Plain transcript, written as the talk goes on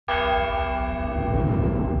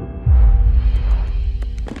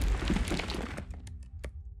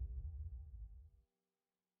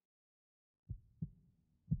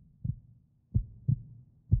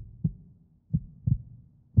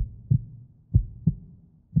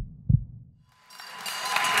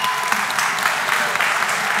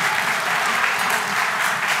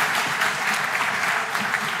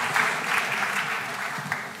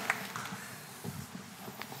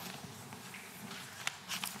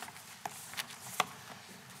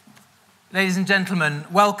Ladies and gentlemen,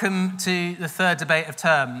 welcome to the third debate of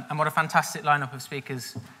term, and what a fantastic lineup of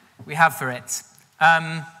speakers we have for it.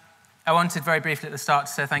 I wanted very briefly at the start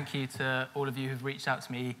to say thank you to all of you who've reached out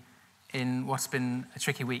to me in what's been a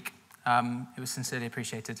tricky week. It was sincerely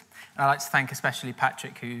appreciated. And I'd like to thank especially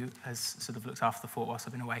Patrick, who has sort of looked after the fort whilst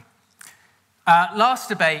I've been away. Last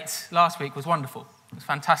debate last week was wonderful. It was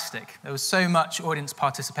fantastic. There was so much audience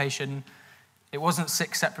participation. It wasn't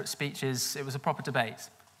 6 separate speeches. It was a proper debate.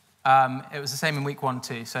 It was the same in week 1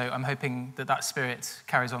 too, so I'm hoping that that spirit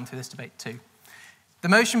carries on through this debate too. The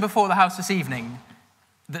motion before the House this evening,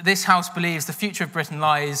 that this House believes the future of Britain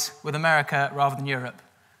lies with America rather than Europe.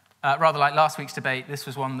 Rather like last week's debate, this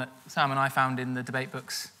was one that Sam and I found in the debate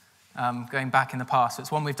books going back in the past. So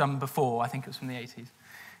it's one we've done before. I think it was from the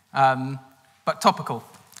 80s. But topical.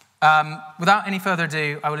 Without any further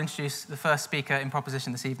ado, I will introduce the first speaker in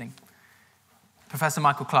proposition this evening, Professor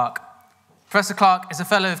Michael Clarke. Professor Clarke is a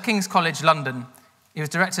Fellow of King's College, London. He was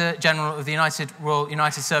Director General of the Royal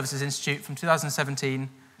United Services Institute from 2015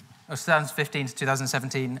 to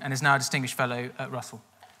 2017, and is now a Distinguished Fellow at Russell.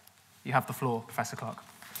 You have the floor, Professor Clarke.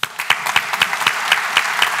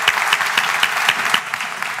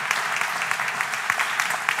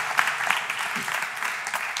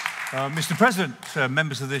 Mr. President,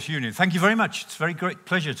 members of this union, thank you very much. It's a very great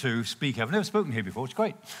pleasure to speak. I've never spoken here before. It's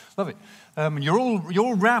great. Love it. And you're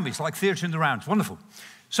all round me. It's like theatre in the round. It's wonderful.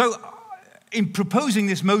 So, in proposing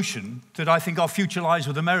this motion that I think our future lies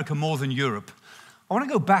with America more than Europe, I want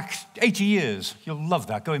to go back 80 years. You'll love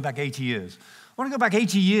that, going back 80 years. I want to go back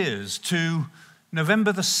 80 years to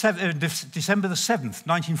December the 7th,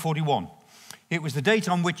 1941. It was the date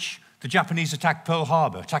on which the Japanese attacked Pearl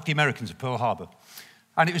Harbor, attacked the Americans at Pearl Harbor.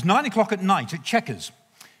 And it was 9 o'clock at night at Chequers.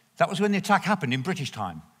 That was when the attack happened in British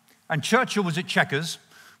time. And Churchill was at Chequers,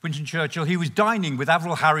 Winston Churchill. He was dining with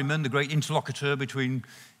Averell Harriman, the great interlocutor between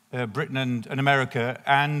Britain and America,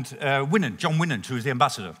 and John Winant, who was the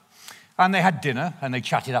ambassador. And they had dinner, and they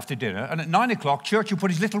chatted after dinner. And at 9 o'clock, Churchill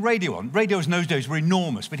put his little radio on. Radios in those days were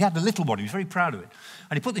enormous, but he had the little one. He was very proud of it.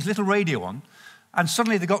 And he put this little radio on, and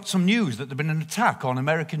suddenly they got some news that there'd been an attack on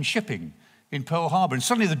American shipping in Pearl Harbor. And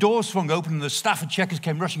suddenly the doors swung open and the staff at Chequers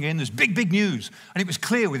came rushing in. There's big news. And it was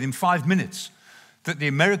clear within 5 minutes that the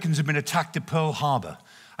Americans had been attacked at Pearl Harbor.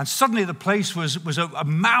 And suddenly the place was a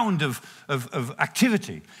mound of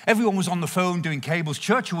activity. Everyone was on the phone doing cables.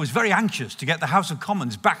 Churchill was very anxious to get the House of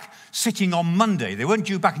Commons back sitting on Monday. They weren't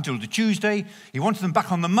due back until the Tuesday. He wanted them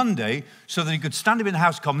back on the Monday so that he could stand up in the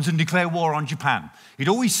House of Commons and declare war on Japan. He'd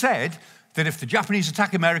always said that if the Japanese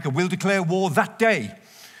attack America, we'll declare war that day.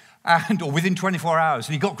 Or within 24 hours.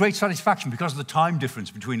 And he got great satisfaction because of the time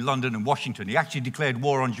difference between London and Washington. He actually declared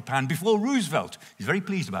war on Japan before Roosevelt. He's very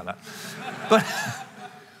pleased about that.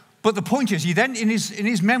 But the point is, he then, in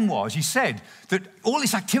his memoirs, he said that all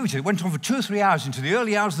this activity that went on for 2 or 3 hours into the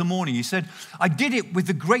early hours of the morning, he said, I did it with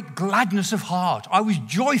the great gladness of heart. I was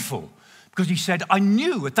joyful. Because he said, I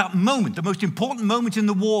knew at that moment, the most important moment in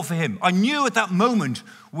the war for him, I knew at that moment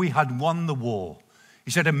we had won the war. He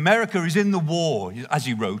said, America is in the war, as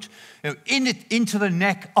he wrote, in it, into the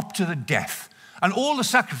neck, up to the death. And all the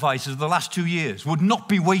sacrifices of the last 2 years would not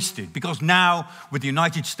be wasted because now, with the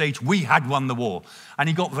United States, we had won the war. And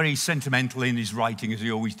he got very sentimental in his writing, as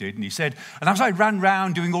he always did. And he said, and as I ran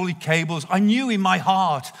round doing all the cables, I knew in my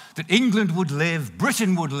heart that England would live,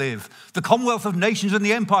 Britain would live, the Commonwealth of Nations and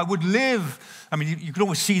the Empire would live. I mean, you could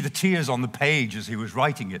almost see the tears on the page as he was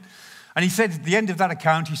writing it. And he said, at the end of that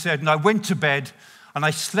account, he said, and I went to bed, and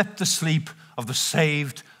I slept the sleep of the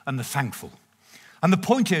saved and the thankful. And the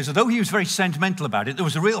point is, although he was very sentimental about it, there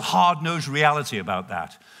was a real hard-nosed reality about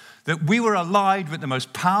that we were allied with the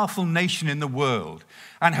most powerful nation in the world.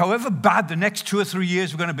 And however bad the next 2 or 3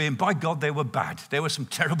 years were going to be, and by God, they were bad. There were some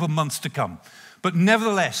terrible months to come. But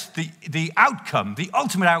nevertheless, the outcome, the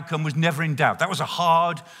ultimate outcome was never in doubt. That was a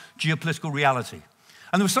hard geopolitical reality.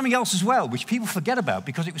 And there was something else as well, which people forget about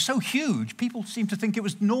because it was so huge, people seem to think it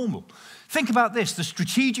was normal. Think about this, the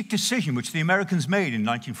strategic decision which the Americans made in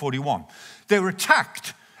 1941. They were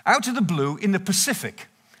attacked out of the blue in the Pacific,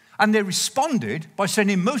 and they responded by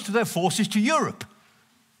sending most of their forces to Europe.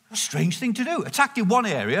 A strange thing to do. Attacked in one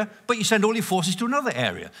area, but you send all your forces to another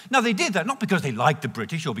area. Now, they did that not because they liked the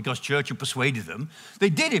British or because Churchill persuaded them. They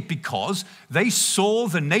did it because they saw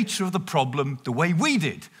the nature of the problem the way we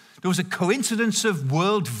did. There was a coincidence of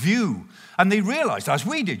world view. And they realized, as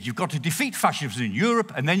we did, you've got to defeat fascism in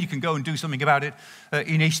Europe, and then you can go and do something about it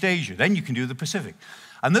in East Asia. Then you can do the Pacific.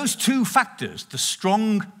 And those two factors, the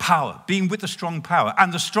strong power, being with the strong power,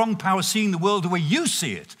 and the strong power seeing the world the way you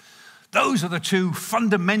see it, those are the two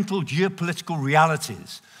fundamental geopolitical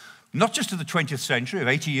realities, not just of the 20th century, of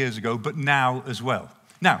 80 years ago, but now as well.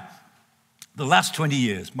 Now, The last 20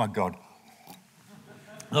 years, my God.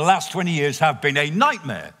 The last 20 years have been a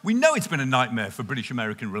nightmare. We know it's been a nightmare for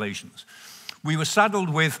British-American relations. We were saddled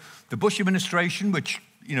with the Bush administration, which,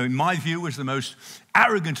 in my view, was the most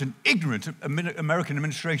arrogant and ignorant American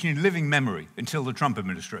administration in living memory until the Trump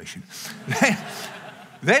administration.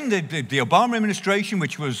 Then the Obama administration,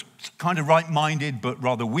 which was kind of right-minded but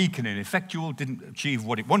rather weak and ineffectual, didn't achieve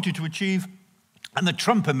what it wanted to achieve. And the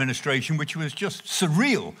Trump administration, which was just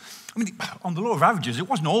surreal. I mean, on the law of averages, it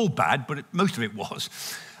wasn't all bad, but most of it was.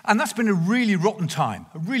 And that's been a really rotten time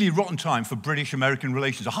for British-American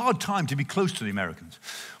relations, a hard time to be close to the Americans.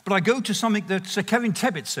 But I go to something that Sir Kevin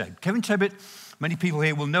Tebbit said. Kevin Tebbit, many people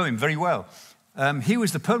here will know him very well. He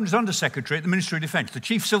was the Permanent Undersecretary at the Ministry of Defence, the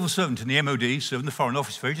chief civil servant in the MOD, serving the Foreign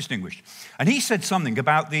Office, very distinguished. And he said something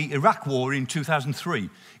about the Iraq War in 2003,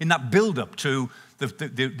 in that build-up to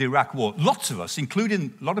the Iraq War. Lots of us,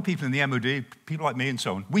 including a lot of people in the MOD, people like me and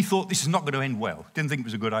so on, we thought this is not going to end well. Didn't think it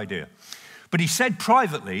was a good idea. But he said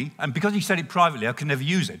privately, and because he said it privately, I could never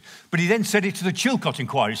use it, but he then said it to the Chilcot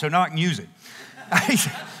inquiry, so now I can use it.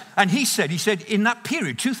 And he said, in that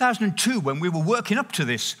period, 2002, when we were working up to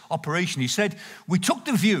this operation, he said, we took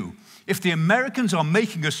the view, if the Americans are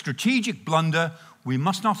making a strategic blunder, we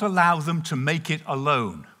must not allow them to make it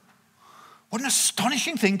alone. What an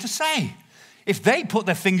astonishing thing to say. If they put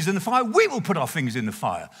their fingers in the fire, we will put our fingers in the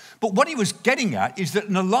fire. But what he was getting at is that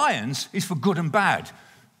an alliance is for good and bad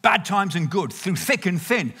times and good, through thick and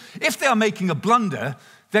thin. If they are making a blunder,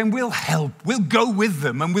 then we'll help, we'll go with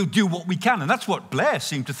them, and we'll do what we can. And that's what Blair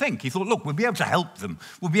seemed to think. He thought, look, we'll be able to help them.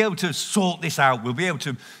 We'll be able to sort this out. We'll be able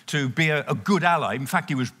to be a good ally. In fact,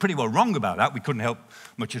 he was pretty well wrong about that. We couldn't help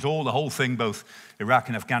much at all. The whole thing, both Iraq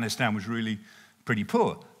and Afghanistan, was really pretty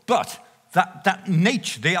poor. But that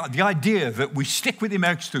nature, the idea that we stick with the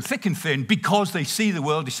Americans through thick and thin because they see the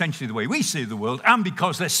world essentially the way we see the world, and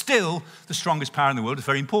because they're still the strongest power in the world, is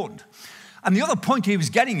very important. And the other point he was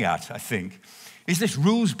getting at, I think, is this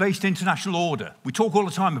rules-based international order. We talk all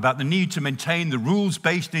the time about the need to maintain the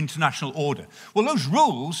rules-based international order. Well, those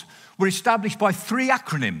rules were established by three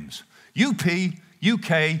acronyms: UP,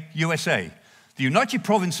 UK, USA. The United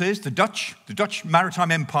Provinces, the Dutch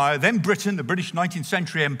Maritime Empire, then Britain, the British 19th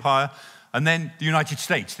century empire, and then the United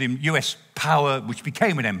States, the US power which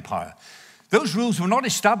became an empire. Those rules were not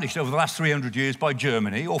established over the last 300 years by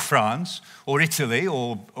Germany or France or Italy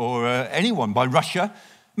or anyone, by Russia.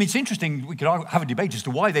 I mean, it's interesting, we could have a debate as to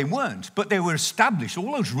why they weren't, but they were established.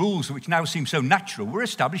 All those rules, which now seem so natural, were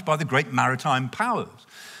established by the great maritime powers.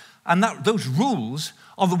 And those rules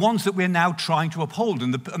are the ones that we're now trying to uphold.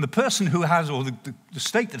 And the person who has, or the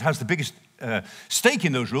state that has the biggest stake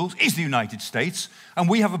in those rules is the United States. And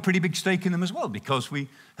we have a pretty big stake in them as well, because we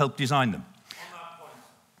helped design them. On that point,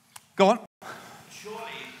 go on. Surely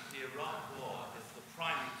the Iraq War is the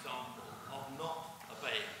prime example of not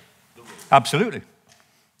obeying the rules. Absolutely.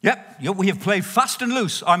 Yep, we have played fast and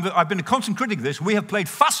loose. I've been a constant critic of this. We have played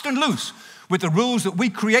fast and loose with the rules that we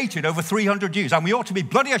created over 300 years, and we ought to be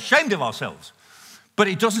bloody ashamed of ourselves. But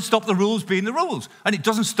it doesn't stop the rules being the rules, and it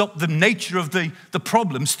doesn't stop the nature of the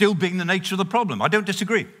problem still being the nature of the problem. I don't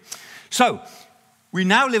disagree. So, we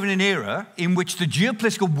now live in an era in which the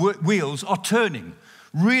geopolitical wheels are turning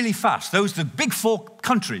really fast. The big four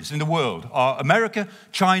countries in the world are America,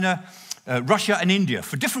 China, Russia and India.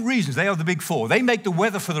 For different reasons, they are the big four. They make the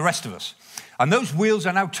weather for the rest of us. And those wheels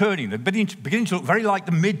are now turning. They're beginning to look very like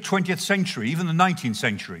the mid-20th century, even the 19th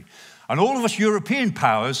century. And all of us European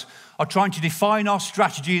powers are trying to define our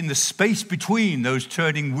strategy in the space between those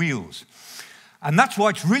turning wheels. And that's why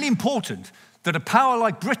it's really important that a power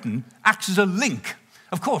like Britain acts as a link.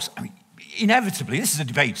 Of course, I mean, inevitably, this is a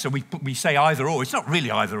debate, so we say either or. It's not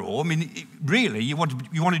really either or. I mean, really, you want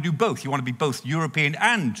to do both. You want to be both European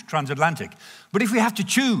and transatlantic. But if we have to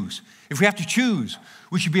choose,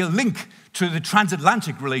 we should be a link to the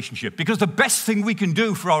transatlantic relationship, because the best thing we can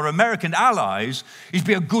do for our American allies is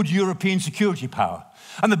be a good European security power.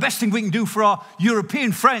 And the best thing we can do for our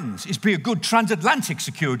European friends is be a good transatlantic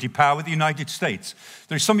security power with the United States.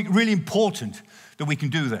 There's something really important that we can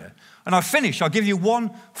do there. And I'll give you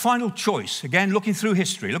one final choice. Again, looking through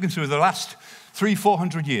history, looking through the last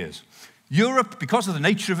 300-400 years. Europe, because of the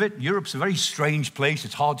nature of it, Europe's a very strange place.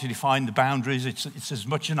 It's hard to define the boundaries. It's as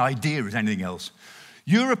much an idea as anything else.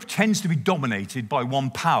 Europe tends to be dominated by one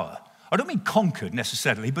power. I don't mean conquered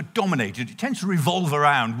necessarily, but dominated. It tends to revolve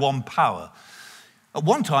around one power. At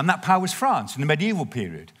one time, that power was France in the medieval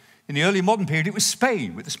period. In the early modern period, it was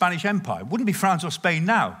Spain with the Spanish Empire. It wouldn't be France or Spain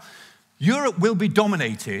now. Europe will be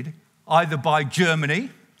dominated either by Germany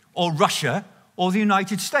or Russia or the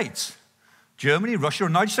United States. Germany, Russia, or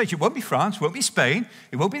the United States. It won't be France, it won't be Spain,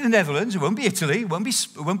 it won't be the Netherlands, it won't be Italy, it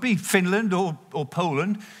won't be Finland or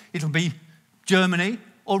Poland. It'll be Germany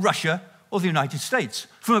or Russia or the United States.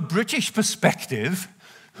 From a British perspective,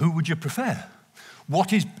 who would you prefer?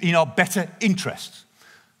 What is in our better interests?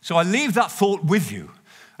 So I leave that thought with you.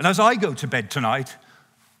 And as I go to bed tonight,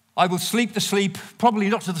 I will sleep the sleep, probably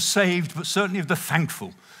not of the saved, but certainly of the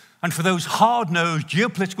thankful. And for those hard-nosed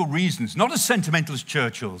geopolitical reasons, not as sentimental as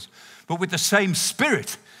Churchill's, but with the same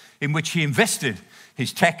spirit in which he invested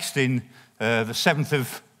his text in the 7th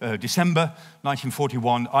of December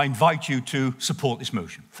 1941, I invite you to support this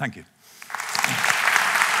motion. Thank you.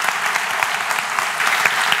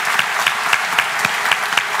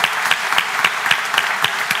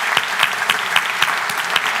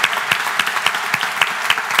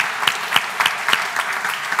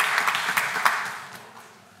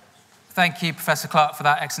 Thank you, Professor Clarke, for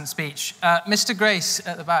that excellent speech. Mr. Grace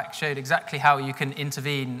at the back showed exactly how you can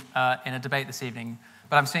intervene in a debate this evening,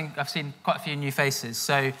 but I've seen quite a few new faces.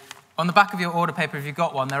 So on the back of your order paper, if you've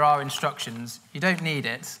got one, there are instructions. You don't need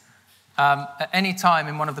it. At any time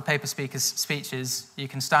in one of the paper speakers' speeches, you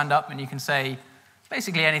can stand up and you can say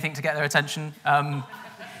basically anything to get their attention.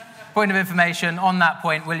 Point of information, on that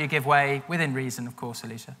point, will you give way? Within reason, of course,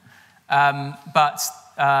 Alicia. But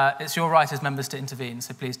it's your right as members to intervene,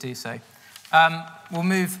 so please do so. We'll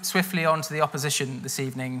move swiftly on to the opposition this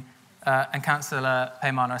evening, and Councillor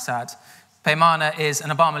Peymana Assad. Peymana is an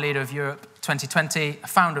Obama Leader of Europe 2020, a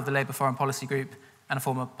founder of the Labour Foreign Policy Group, and a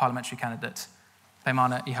former parliamentary candidate.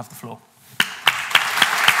 Peymana, you have the floor.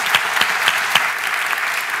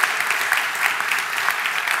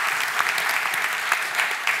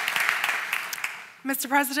 Mr.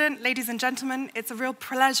 President, ladies and gentlemen, it's a real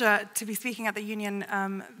pleasure to be speaking at the Union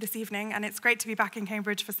this evening, and it's great to be back in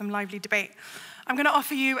Cambridge for some lively debate. I'm going to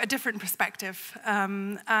offer you a different perspective,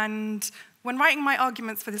 and when writing my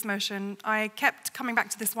arguments for this motion, I kept coming back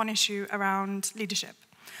to this one issue around leadership,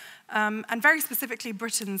 and very specifically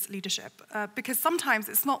Britain's leadership, because sometimes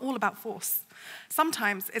it's not all about force.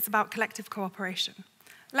 Sometimes it's about collective cooperation.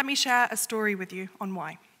 Let me share a story with you on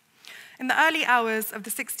why. In the early hours of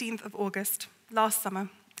the 16th of August, last summer,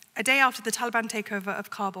 a day after the Taliban takeover of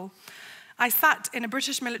Kabul, I sat in a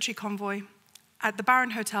British military convoy at the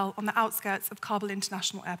Baron Hotel on the outskirts of Kabul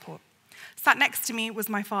International Airport. Sat next to me was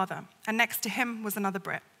my father, and next to him was another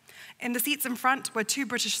Brit. In the seats in front were 2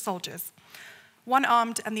 British soldiers, one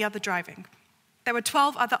armed and the other driving. There were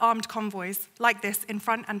 12 other armed convoys like this in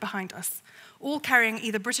front and behind us, all carrying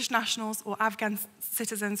either British nationals or Afghan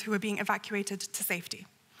citizens who were being evacuated to safety.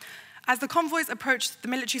 As the convoys approached the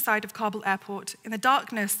military side of Kabul airport, in the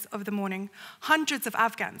darkness of the morning, hundreds of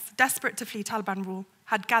Afghans, desperate to flee Taliban rule,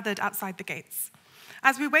 had gathered outside the gates.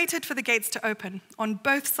 As we waited for the gates to open, on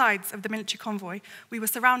both sides of the military convoy, we were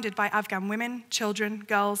surrounded by Afghan women, children,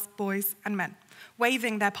 girls, boys, and men,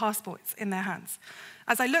 waving their passports in their hands.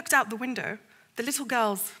 As I looked out the window, the little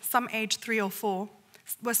girls, some aged 3 or 4,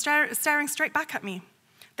 were staring straight back at me.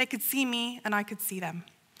 They could see me, and I could see them.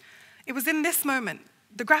 It was in this moment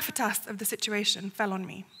the gravitas of the situation fell on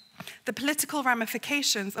me. The political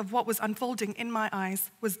ramifications of what was unfolding in my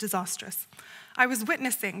eyes was disastrous. I was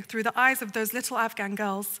witnessing, through the eyes of those little Afghan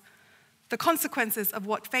girls, the consequences of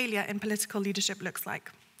what failure in political leadership looks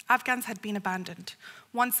like. Afghans had been abandoned,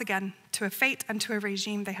 once again, to a fate and to a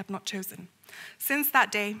regime they had not chosen. Since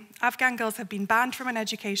that day, Afghan girls have been banned from an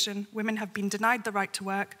education, women have been denied the right to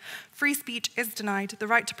work, free speech is denied, the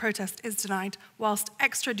right to protest is denied, whilst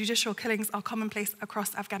extrajudicial killings are commonplace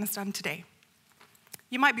across Afghanistan today.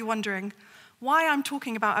 You might be wondering why I'm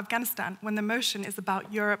talking about Afghanistan when the motion is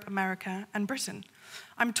about Europe, America, and Britain.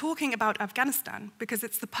 I'm talking about Afghanistan because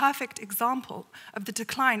it's the perfect example of the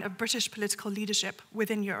decline of British political leadership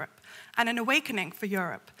within Europe and an awakening for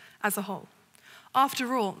Europe as a whole.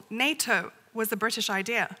 After all, NATO was a British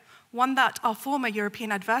idea, one that our former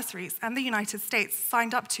European adversaries and the United States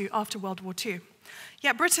signed up to after World War II.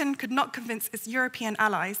 Yet Britain could not convince its European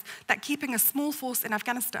allies that keeping a small force in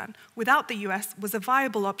Afghanistan without the US was a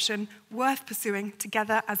viable option worth pursuing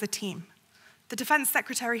together as a team. The Defense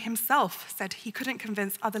Secretary himself said he couldn't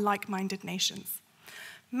convince other like-minded nations.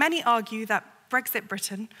 Many argue that Brexit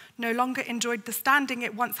Britain no longer enjoyed the standing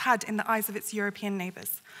it once had in the eyes of its European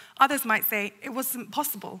neighbours. Others might say it wasn't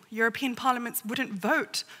possible. European parliaments wouldn't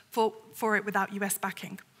vote for it without US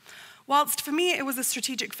backing. Whilst for me it was a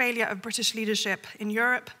strategic failure of British leadership in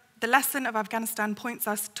Europe, the lesson of Afghanistan points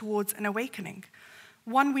us towards an awakening,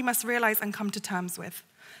 one we must realise and come to terms with.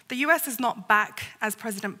 The US is not back, as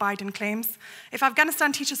President Biden claims. If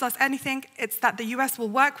Afghanistan teaches us anything, it's that the US will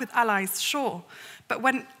work with allies, sure, but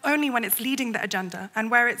only when it's leading the agenda and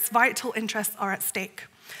where its vital interests are at stake.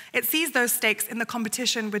 It sees those stakes in the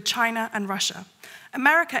competition with China and Russia.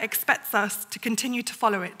 America expects us to continue to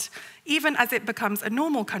follow it, even as it becomes a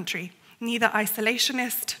normal country, neither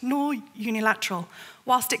isolationist nor unilateral,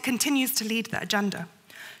 whilst it continues to lead the agenda.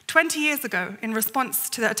 20 years ago, in response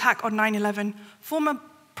to the attack on 9/11, former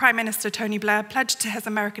Prime Minister Tony Blair pledged to his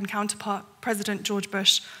American counterpart, President George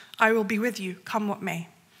Bush, "I will be with you, come what may."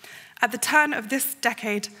 At the turn of this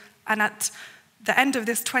decade and at the end of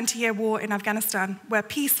this 20-year war in Afghanistan, where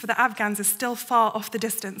peace for the Afghans is still far off the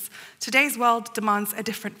distance, today's world demands a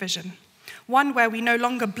different vision. One where we no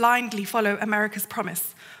longer blindly follow America's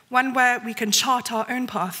promise. One where we can chart our own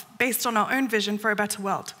path based on our own vision for a better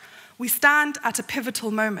world. We stand at a pivotal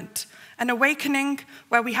moment, an awakening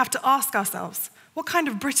where we have to ask ourselves, what kind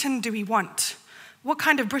of Britain do we want? What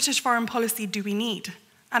kind of British foreign policy do we need?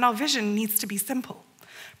 And our vision needs to be simple.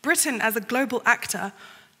 Britain as a global actor,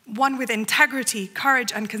 one with integrity,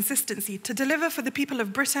 courage, and consistency to deliver for the people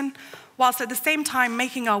of Britain, whilst at the same time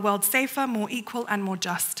making our world safer, more equal, and more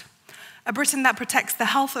just. A Britain that protects the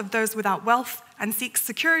health of those without wealth and seeks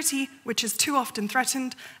security, which is too often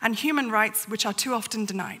threatened, and human rights, which are too often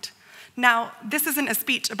denied. Now, this isn't a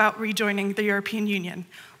speech about rejoining the European Union.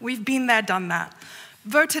 We've been there, done that.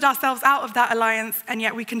 Voted ourselves out of that alliance, and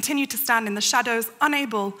yet we continue to stand in the shadows,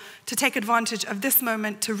 unable to take advantage of this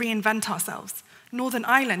moment to reinvent ourselves. Northern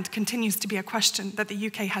Ireland continues to be a question that the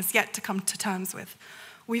UK has yet to come to terms with.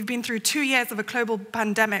 We've been through 2 years of a global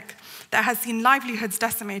pandemic that has seen livelihoods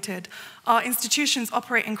decimated, our institutions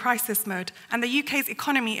operate in crisis mode, and the UK's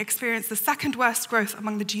economy experienced the second worst growth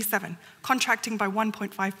among the G7, contracting by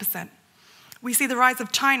 1.5%. We see the rise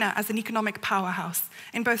of China as an economic powerhouse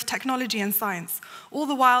in both technology and science. All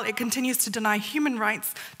the while, it continues to deny human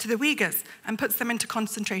rights to the Uyghurs and puts them into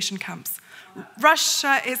concentration camps.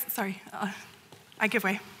 Russia is, I give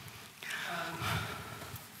way.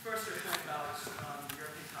 First, your point about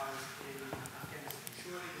European powers in Afghanistan.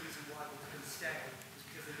 Surely the reason why they couldn't stay is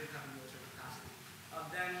because they didn't have a military capacity.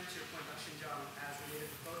 Then, to your point about Xinjiang, as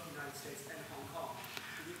related to both the United States and Hong Kong,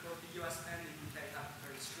 both the US and the UK have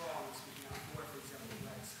very strong, speaking out for example,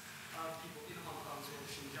 rights of people in Hong Kong or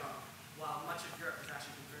Xinjiang, while much of Europe has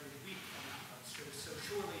actually been very weak on that front. So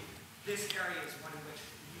surely this area is one in which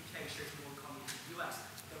the UK shares more in common with the US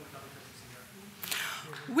than with other countries in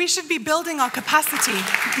Europe. We should be building our capacity.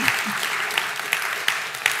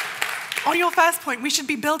 On your first point, we should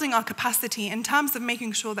be building our capacity in terms of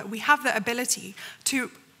making sure that we have the ability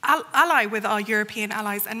to ally with our European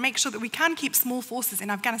allies and make sure that we can keep small forces in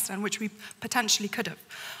Afghanistan, which we potentially could have.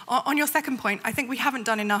 On your second point, I think we haven't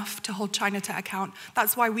done enough to hold China to account.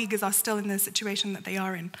 That's why Uyghurs are still in the situation that they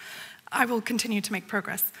are in. I will continue to make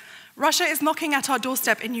progress. Russia is knocking at our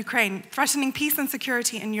doorstep in Ukraine, threatening peace and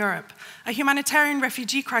security in Europe. A humanitarian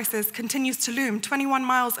refugee crisis continues to loom 21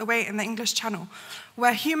 miles away in the English Channel,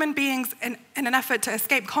 where human beings, in an effort to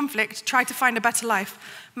escape conflict, try to find a better life,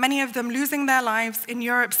 many of them losing their lives in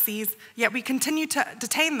Europe's seas, yet we continue to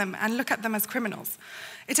detain them and look at them as criminals.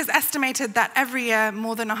 It is estimated that every year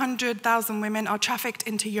more than 100,000 women are trafficked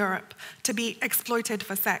into Europe to be exploited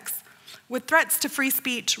for sex. With threats to free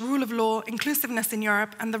speech, rule of law, inclusiveness in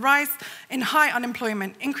Europe, and the rise in high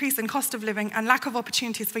unemployment, increase in cost of living, and lack of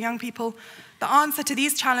opportunities for young people, the answer to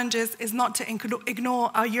these challenges is not to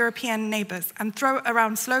ignore our European neighbors and throw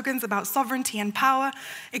around slogans about sovereignty and power,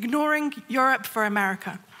 ignoring Europe for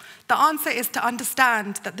America. The answer is to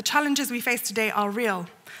understand that the challenges we face today are real.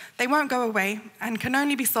 They won't go away and can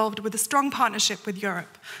only be solved with a strong partnership with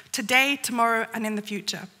Europe, today, tomorrow, and in the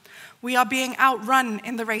future. We are being outrun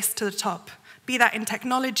in the race to the top, be that in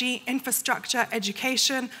technology, infrastructure,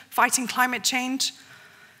 education, fighting climate change.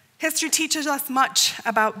 History teaches us much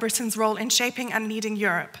about Britain's role in shaping and leading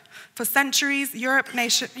Europe. For centuries,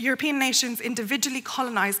 European nations individually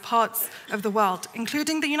colonized parts of the world,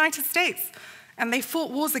 including the United States, and they fought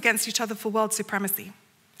wars against each other for world supremacy.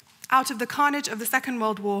 Out of the carnage of the Second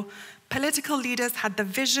World War, political leaders had the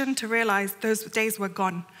vision to realize those days were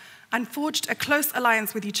gone, and forged a close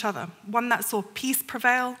alliance with each other, one that saw peace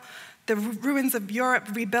prevail, the ruins of Europe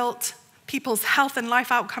rebuilt, people's health and life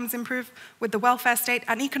outcomes improve with the welfare state,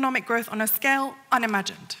 and economic growth on a scale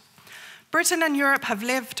unimagined. Britain and Europe have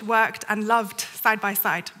lived, worked, and loved side by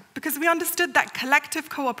side because we understood that collective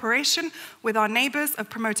cooperation with our neighbors of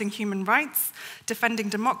promoting human rights, defending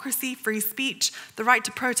democracy, free speech, the right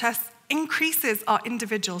to protest, increases our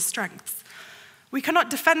individual strengths. We cannot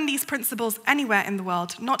defend these principles anywhere in the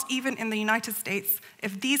world, not even in the United States,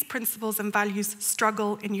 if these principles and values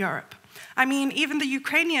struggle in Europe. I mean, even the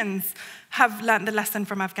Ukrainians have learned the lesson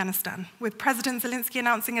from Afghanistan, with President Zelensky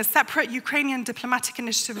announcing a separate Ukrainian diplomatic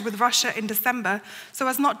initiative with Russia in December so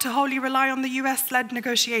as not to wholly rely on the US-led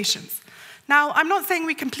negotiations. Now, I'm not saying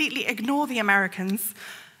we completely ignore the Americans.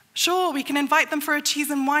 Sure, we can invite them for a cheese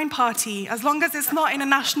and wine party, as long as it's not in a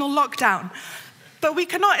national lockdown. But we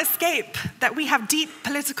cannot escape that we have deep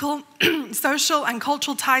political, social, and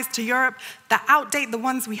cultural ties to Europe that outdate the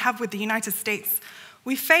ones we have with the United States.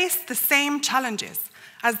 We face the same challenges.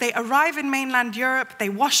 As they arrive in mainland Europe, they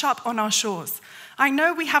wash up on our shores. I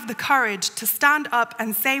know we have the courage to stand up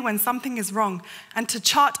and say when something is wrong and to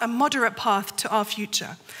chart a moderate path to our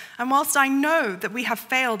future. And whilst I know that we have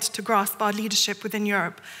failed to grasp our leadership within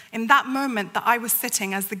Europe, in that moment that I was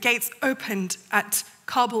sitting as the gates opened at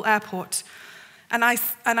Kabul airport, and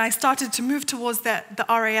I started to move towards the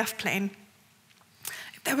RAF plane,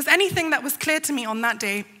 if there was anything that was clear to me on that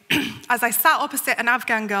day, as I sat opposite an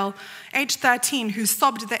Afghan girl, aged 13, who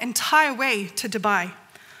sobbed the entire way to Dubai,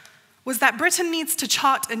 was that Britain needs to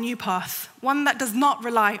chart a new path, one that does not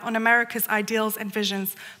rely on America's ideals and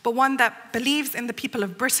visions, but one that believes in the people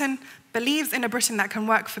of Britain, believes in a Britain that can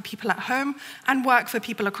work for people at home and work for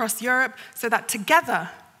people across Europe, so that together,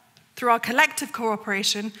 through our collective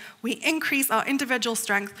cooperation, we increase our individual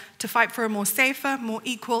strength to fight for a more safer, more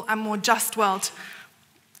equal, and more just world.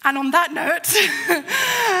 And on that note,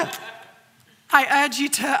 I urge you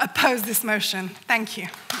to oppose this motion. Thank you.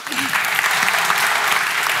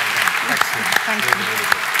 Thank you.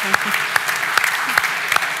 Thank you.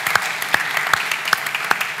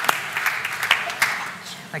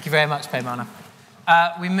 Thank you very much, Peymana.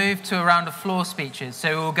 We move to a round of floor speeches.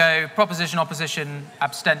 So we'll go proposition, opposition,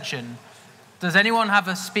 abstention. Does anyone have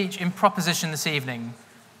a speech in proposition this evening?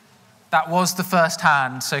 That was the first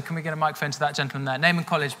hand, so can we get a microphone to that gentleman there? Name and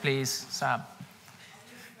college, please. Sam.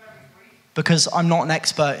 Because I'm not an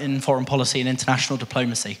expert in foreign policy and international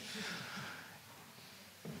diplomacy.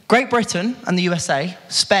 Great Britain and the USA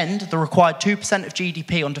spend the required 2% of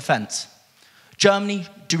GDP on defence. Germany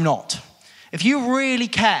do not. If you really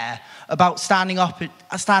care about standing up to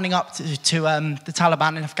the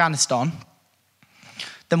Taliban in Afghanistan,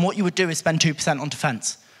 then what you would do is spend 2% on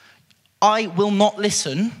defence. I will not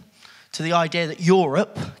listen to the idea that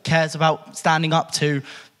Europe cares about standing up to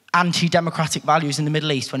anti-democratic values in the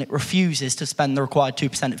Middle East when it refuses to spend the required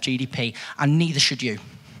 2% of GDP, and neither should you.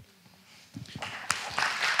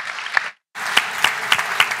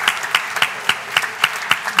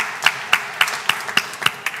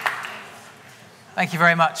 Thank you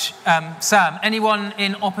very much. Sam, anyone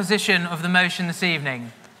in opposition of the motion this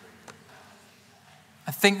evening?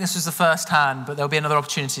 I think this was the first hand, but there'll be another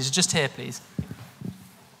opportunity. So just here, please.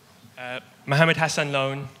 Mohammed Hassan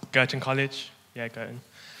Loan, Girton College. Yeah, Girton.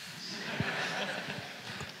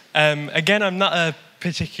 Again, I'm not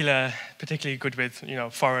particularly good with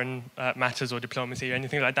foreign matters or diplomacy or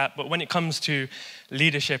anything like that. But when it comes to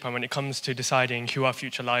leadership and when it comes to deciding who our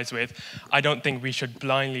future lies with, I don't think we should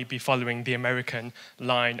blindly be following the American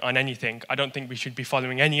line on anything. I don't think we should be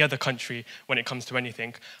following any other country when it comes to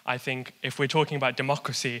anything. I think if we're talking about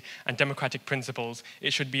democracy and democratic principles,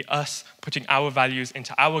 it should be us putting our values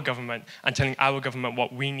into our government and telling our government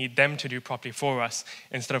what we need them to do properly for us,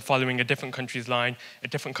 instead of following a different country's line, a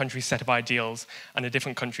different country's set of ideals, and a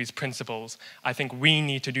different country's principles. I think we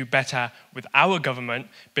need to do better with our government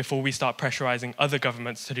before we start pressurizing other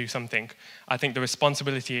governments to do something. I think the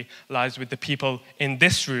responsibility lies with the people in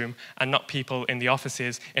this room and not people in the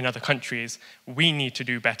offices in other countries. We need to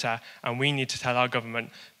do better, and we need to tell our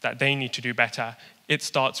government that they need to do better. It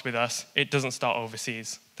starts with us. It doesn't start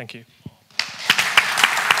overseas. Thank you.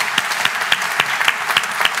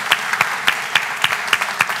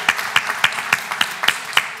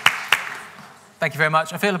 Thank you very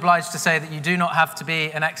much. I feel obliged to say that you do not have to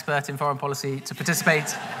be an expert in foreign policy to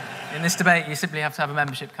participate in this debate. You simply have to have a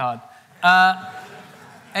membership card.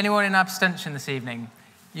 Anyone in abstention this evening?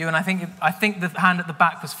 You, and I think the hand at the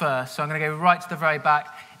back was first, so I'm going to go right to the very back.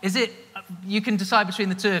 Is it, you can decide between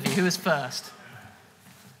the two of you, who is first?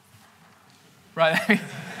 Right,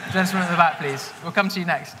 gentleman at the back, please. We'll come to you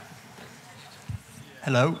next.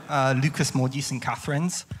 Hello, Lucas Mordy, St.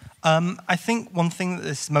 Catherine's. I think one thing that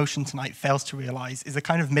this motion tonight fails to realise is a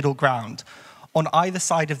kind of middle ground. On either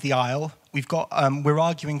side of the aisle, we're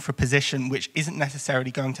arguing for a position which isn't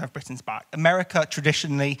necessarily going to have Britain's back. America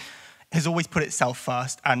traditionally has always put itself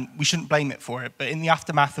first, and we shouldn't blame it for it. But in the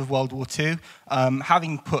aftermath of World War II,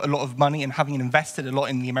 having put a lot of money and having invested a lot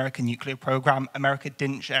in the American nuclear program, America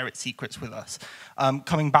didn't share its secrets with us.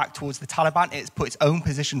 Coming back towards the Taliban, it's put its own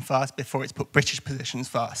position first before it's put British positions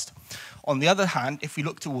first. On the other hand, if we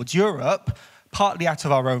look towards Europe, partly out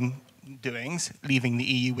of our own doings, leaving the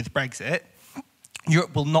EU with Brexit,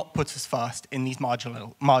 Europe will not put us first in these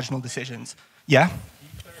marginal decisions. Yeah? Can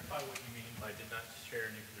you clarify what you mean by did not share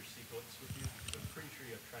any of their secrets with you? I'm pretty sure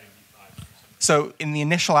you have tried to be 5 or something. So in the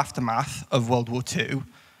initial aftermath of World War II,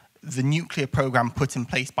 the nuclear program put in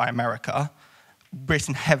place by America,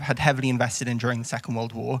 Britain had heavily invested in during the Second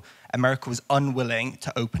World War. America was unwilling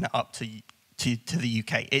to open it up to the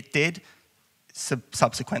UK. It did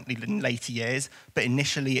subsequently in later years, but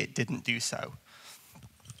initially it didn't do so.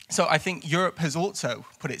 So I think Europe has also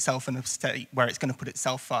put itself in a state where it's going to put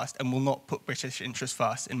itself first and will not put British interests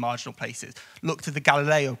first in marginal places. Look to the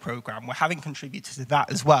Galileo program. We're having contributed to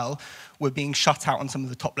that as well. We're being shut out on some of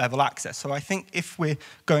the top-level access. So I think if we're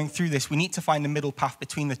going through this, we need to find a middle path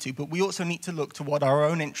between the two, but we also need to look to what our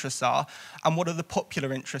own interests are and what are the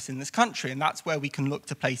popular interests in this country. And that's where we can look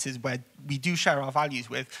to places where we do share our values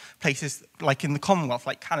with, places like in the Commonwealth,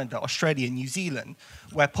 like Canada, Australia, New Zealand,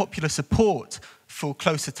 where popular support for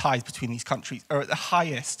closer ties between these countries are at the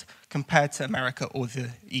highest compared to America or the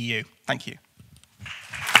EU. Thank you.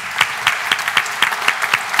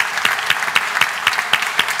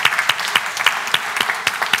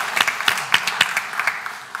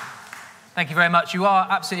 Thank you very much. You are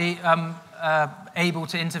absolutely able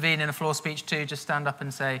to intervene in a floor speech too. Just stand up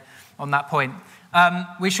and say on that point.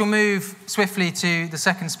 We shall move swiftly to the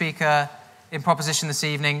second speaker in proposition this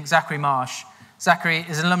evening, Zachary Marsh. Zachary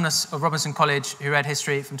is an alumnus of Robinson College who read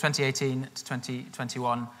history from 2018 to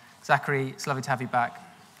 2021. Zachary, it's lovely to have you back.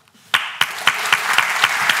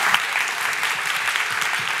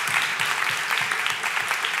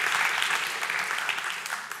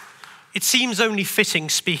 It seems only fitting,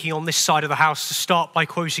 speaking on this side of the House, to start by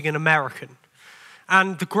quoting an American.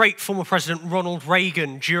 And the great former President Ronald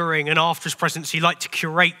Reagan, during and after his presidency, liked to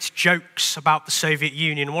curate jokes about the Soviet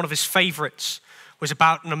Union. One of his favorites was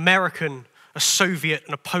about an American, a Soviet,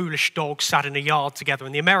 and a Polish dog sat in a yard together.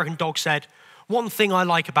 And the American dog said, "One thing I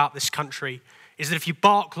like about this country is that if you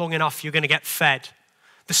bark long enough, you're going to get fed."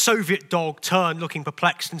 The Soviet dog turned, looking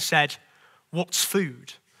perplexed, and said, "What's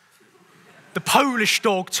food?" The Polish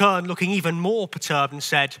dog turned, looking even more perturbed, and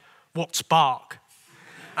said, "What's bark?"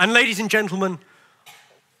 And ladies and gentlemen,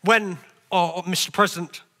 when Mr.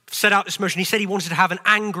 President set out this motion, he said he wanted to have an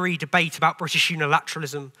angry debate about British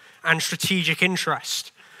unilateralism and strategic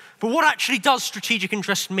interest. But what actually does strategic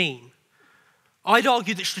interest mean? I'd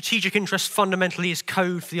argue that strategic interest fundamentally is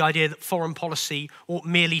code for the idea that foreign policy ought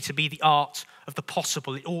merely to be the art of the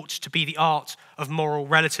possible. It ought to be the art of moral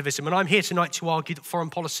relativism. And I'm here tonight to argue that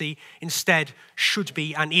foreign policy instead should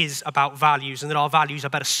be and is about values, and that our values are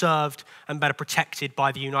better served and better protected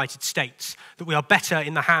by the United States. That we are better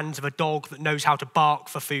in the hands of a dog that knows how to bark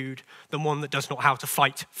for food than one that does not know how to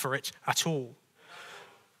fight for it at all.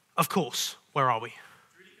 Of course, where are we?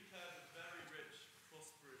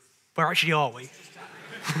 Where actually are we?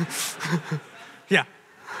 Yeah.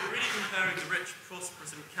 You're really comparing the rich,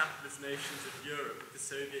 prosperous and capitalist nations of Europe with the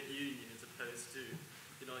Soviet Union as opposed to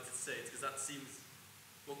the United States, because that seems,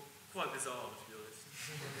 well, quite bizarre, to be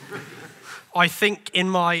honest. I think in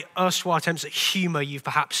my erstwhile attempts at humour, you've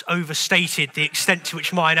perhaps overstated the extent to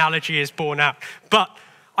which my analogy is borne out. But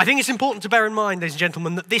I think it's important to bear in mind, ladies and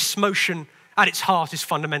gentlemen, that this motion at its heart is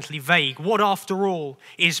fundamentally vague. What, after all,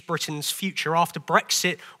 is Britain's future? After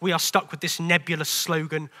Brexit, we are stuck with this nebulous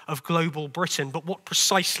slogan of global Britain. But what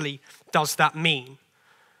precisely does that mean?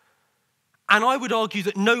 And I would argue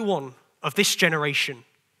that no one of this generation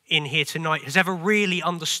in here tonight has ever really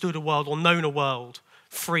understood a world or known a world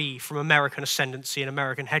free from American ascendancy and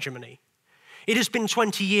American hegemony. It has been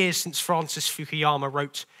 20 years since Francis Fukuyama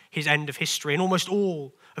wrote his End of History, and almost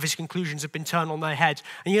all of his conclusions have been turned on their head.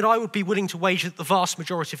 And yet I would be willing to wager that the vast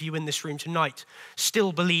majority of you in this room tonight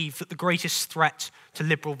still believe that the greatest threat to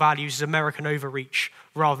liberal values is American overreach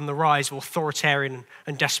rather than the rise of authoritarian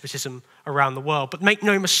and despotism around the world. But make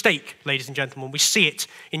no mistake, ladies and gentlemen, we see it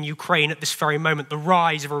in Ukraine at this very moment, the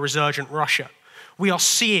rise of a resurgent Russia. We are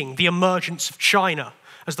seeing the emergence of China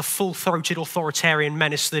as the full-throated authoritarian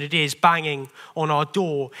menace that it is, banging on our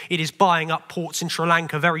door. It is buying up ports in Sri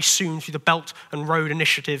Lanka very soon through the Belt and Road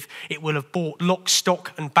Initiative. It will have bought lock,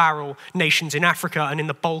 stock and barrel nations in Africa and in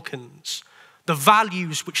the Balkans. The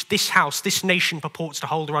values which this house, this nation purports to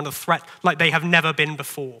hold are under threat like they have never been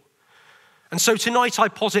before. And so tonight I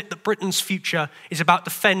posit that Britain's future is about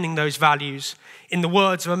defending those values, in the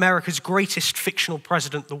words of America's greatest fictional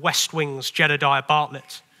president, the West Wing's Jedediah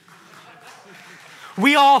Bartlett.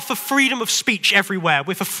 We are for freedom of speech everywhere.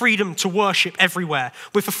 We're for freedom to worship everywhere.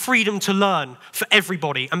 We're for freedom to learn for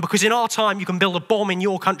everybody. And because in our time you can build a bomb in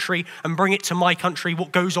your country and bring it to my country,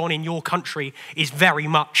 what goes on in your country is very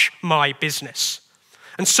much my business.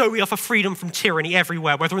 And so we are for freedom from tyranny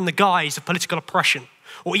everywhere, whether in the guise of political oppression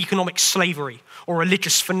or economic slavery or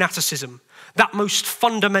religious fanaticism. That most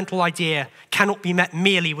fundamental idea cannot be met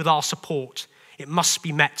merely with our support. It must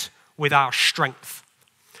be met with our strength.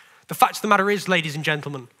 The fact of the matter is, ladies and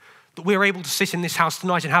gentlemen, that we're able to sit in this house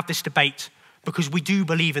tonight and have this debate because we do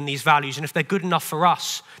believe in these values, and if they're good enough for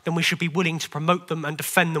us, then we should be willing to promote them and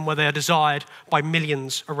defend them where they are desired by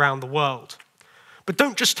millions around the world. But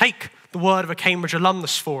don't just take the word of a Cambridge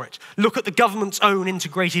alumnus for it. Look at the government's own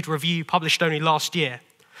integrated review published only last year.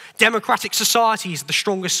 Democratic societies are the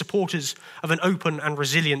strongest supporters of an open and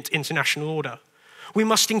resilient international order. We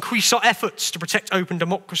must increase our efforts to protect open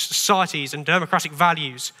democratic societies and democratic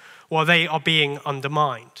values while they are being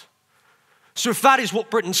undermined. So if that is what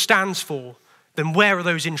Britain stands for, then where are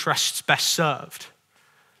those interests best served?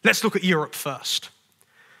 Let's look at Europe first.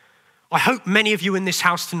 I hope many of you in this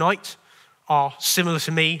house tonight are, similar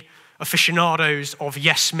to me, aficionados of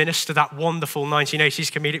Yes Minister, that wonderful 1980s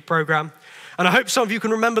comedic program. And I hope some of you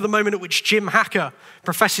can remember the moment at which Jim Hacker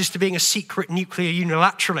professes to being a secret nuclear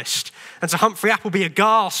unilateralist, and Sir Humphrey Appleby,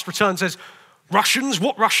 aghast, returns and says, "Russians?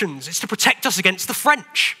 What Russians? It's to protect us against the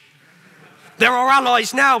French. They're our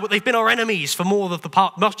allies now, but they've been our enemies for most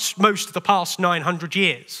of the past 900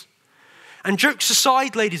 years. And jokes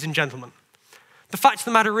aside, ladies and gentlemen, the fact of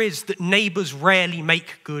the matter is that neighbours rarely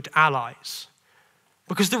make good allies.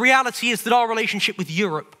 Because the reality is that our relationship with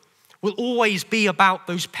Europe will always be about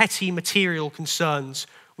those petty material concerns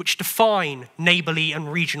which define neighbourly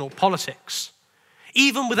and regional politics.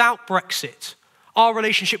 Even without Brexit, our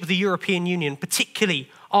relationship with the European Union,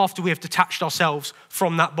 particularly after we have detached ourselves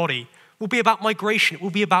from that body, will be about migration, it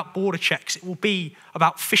will be about border checks, it will be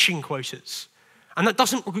about fishing quotas. And that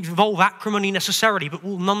doesn't involve acrimony necessarily, but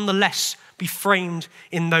will nonetheless be framed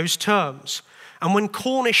in those terms. And when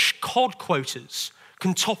Cornish cod quotas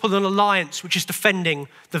can topple an alliance which is defending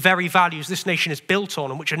the very values this nation is built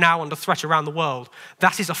on and which are now under threat around the world,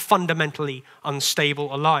 that is a fundamentally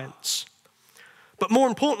unstable alliance. But more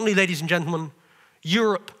importantly, ladies and gentlemen,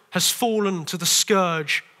 Europe has fallen to the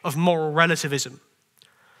scourge of moral relativism.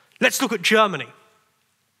 Let's look at Germany.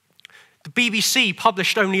 The BBC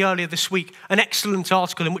published only earlier this week an excellent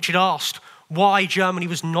article in which it asked why Germany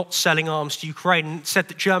was not selling arms to Ukraine, and it said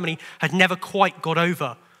that Germany had never quite got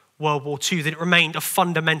over World War II, that it remained a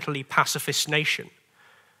fundamentally pacifist nation.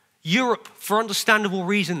 Europe, for understandable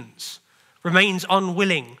reasons, remains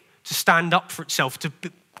unwilling to stand up for itself, to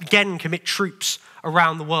again commit troops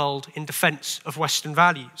around the world in defense of Western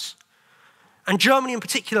values. And Germany in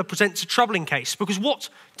particular presents a troubling case, because what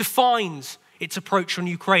defines its approach on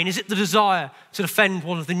Ukraine? Is it the desire to defend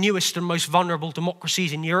one of the newest and most vulnerable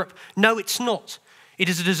democracies in Europe? No, it's not. It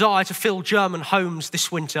is a desire to fill German homes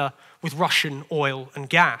this winter with Russian oil and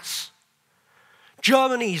gas.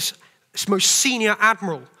 Germany's most senior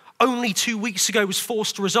admiral only 2 weeks ago was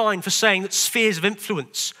forced to resign for saying that spheres of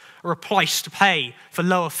influence are a price to pay for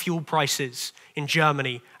lower fuel prices in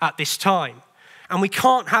Germany at this time. And we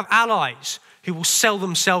can't have allies who will sell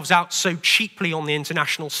themselves out so cheaply on the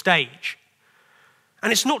international stage.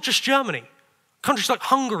 And it's not just Germany. Countries like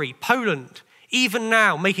Hungary, Poland, even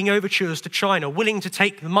now making overtures to China, willing to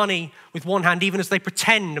take the money with one hand, even as they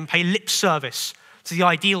pretend and pay lip service to the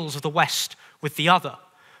ideals of the West with the other.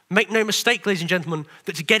 Make no mistake, ladies and gentlemen,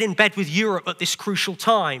 that to get in bed with Europe at this crucial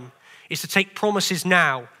time is to take promises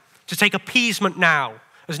now, to take appeasement now,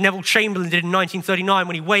 as Neville Chamberlain did in 1939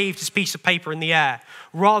 when he waved his piece of paper in the air,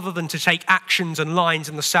 rather than to take actions and lines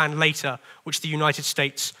in the sand later, which the United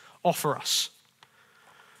States offer us.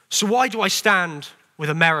 So why do I stand with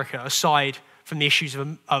America aside from the issues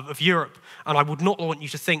of Europe? And I would not want you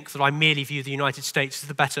to think that I merely view the United States as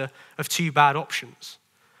the better of two bad options.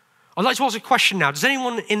 I'd like to ask a question now. Does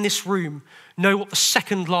anyone in this room know what the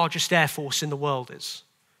second largest air force in the world is?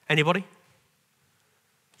 Anybody?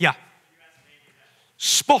 Yeah.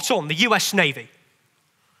 Spot on, the US Navy.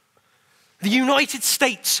 The United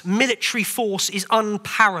States military force is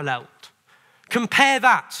unparalleled. Compare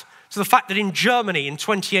that to the fact that in Germany in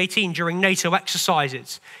 2018 during NATO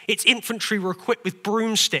exercises, its infantry were equipped with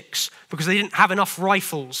broomsticks because they didn't have enough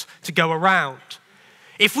rifles to go around.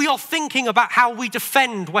 If we are thinking about how we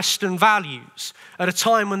defend Western values at a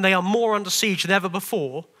time when they are more under siege than ever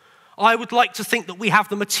before, I would like to think that we have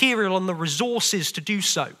the material and the resources to do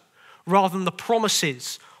so, rather than the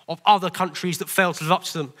promises of other countries that fail to live up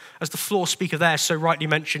to them, as the floor speaker there so rightly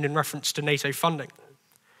mentioned in reference to NATO funding.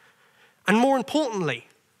 And more importantly,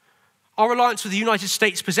 our alliance with the United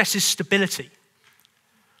States possesses stability.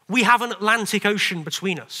 We have an Atlantic Ocean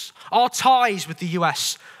between us. Our ties with the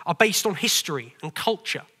US are based on history and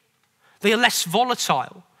culture. They are less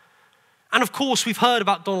volatile. And of course, we've heard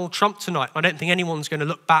about Donald Trump tonight. I don't think anyone's going to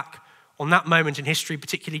look back on that moment in history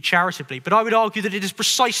particularly charitably, but I would argue that it is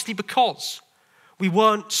precisely because we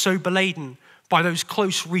weren't so beladen by those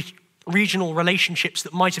close regional relationships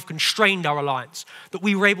that might have constrained our alliance that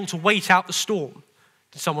we were able to wait out the storm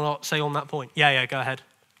Did someone say on that point? Yeah, go ahead.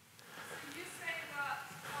 You say that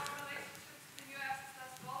our relationship to the US is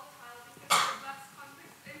less volatile because of less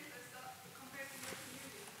conflict of interest compared to the European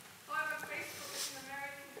Union. However, Facebook is an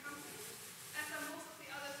American company, as are most of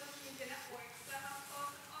the other social media networks that have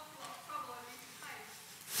caused an awful lot of trouble in recent times.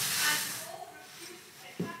 And you also refuse to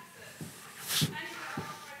pay taxes anywhere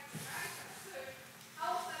outside of America. So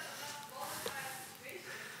how is that a less volatile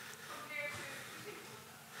situation compared to people?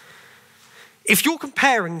 If you're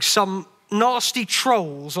comparing some nasty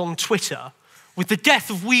trolls on Twitter with the death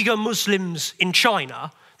of Uyghur Muslims in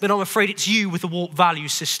China, then I'm afraid it's you with a warped value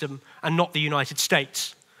system and not the United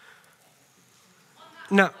States.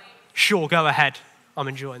 No, sure, go ahead. I'm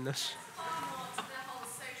enjoying this. Far more to the whole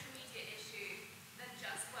social media issue than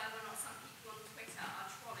just whether or not some people on Twitter are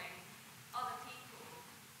trolling other people.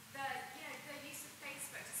 The use of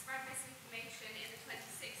Facebook to spread misinformation in the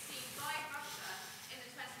 2016 by Russia in the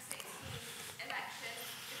 2016 election,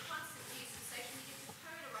 the constant use of social media to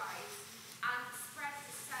polarize and spread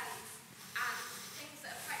dissent and things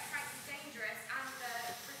that are quite frankly dangerous, and the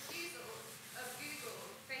refusal of Google,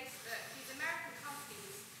 Facebook, these American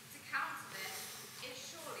companies to counter this is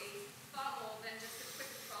surely far more than just the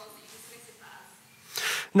Twitter trolls that you dismiss it as.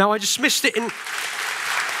 Now, I dismissed it in...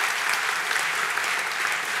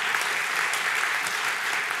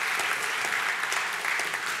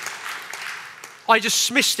 I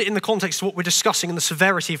dismissed it in the context of what we're discussing and the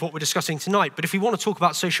severity of what we're discussing tonight. But if we want to talk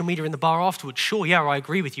about social media in the bar afterwards, sure, yeah, I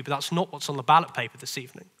agree with you, but that's not what's on the ballot paper this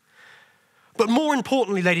evening. But more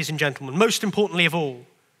importantly, ladies and gentlemen, most importantly of all,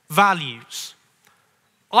 values.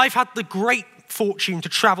 I've had the great fortune to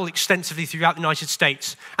travel extensively throughout the United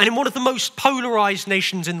States, and in one of the most polarized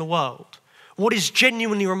nations in the world. What is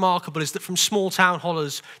genuinely remarkable is that from small town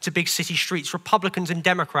hollers to big city streets, Republicans and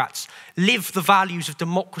Democrats live the values of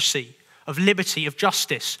democracy, of liberty, of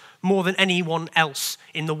justice, more than anyone else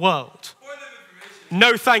in the world.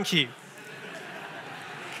 No, thank you.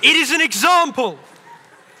 It is an example,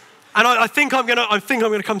 and I think I'm going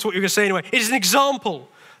to come to what you're going to say anyway. It is an example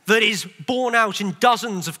that is borne out in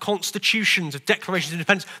dozens of constitutions, of declarations of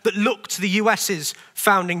independence that look to the US's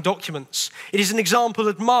founding documents. It is an example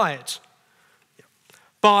admired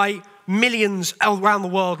by millions around the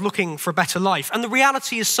world looking for a better life. And the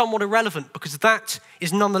reality is somewhat irrelevant because that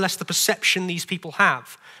is nonetheless the perception these people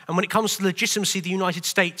have. And when it comes to the legitimacy of the United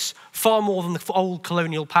States, far more than the old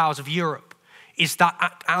colonial powers of Europe, is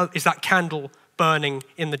that candle burning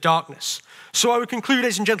in the darkness. So I would conclude,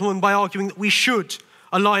 ladies and gentlemen, by arguing that we should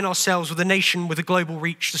align ourselves with a nation with a global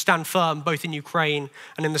reach to stand firm both in Ukraine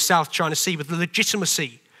and in the South China Sea, with the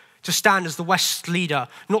legitimacy to stand as the West's leader,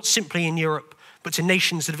 not simply in Europe, but to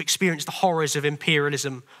nations that have experienced the horrors of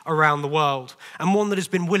imperialism around the world, and one that has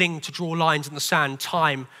been willing to draw lines in the sand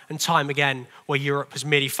time and time again where Europe has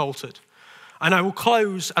merely faltered. And I will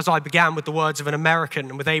close, as I began, with the words of an American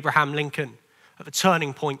and with Abraham Lincoln at the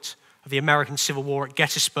turning point of the American Civil War at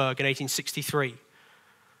Gettysburg in 1863,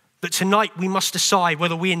 that tonight we must decide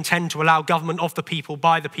whether we intend to allow government of the people,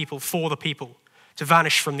 by the people, for the people, to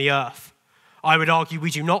vanish from the earth. I would argue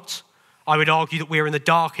we do not. I would argue that we are in the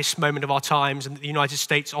darkest moment of our times and that the United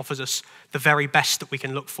States offers us the very best that we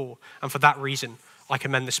can look for. And for that reason, I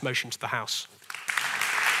commend this motion to the House.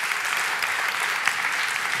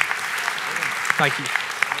 Thank you.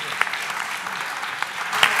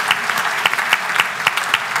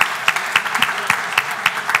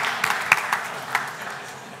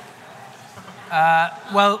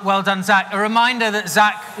 Well done, Zach. A reminder that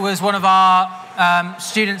Zach was one of our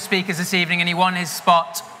student speakers this evening, and he won his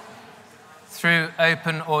spot through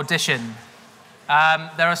open audition.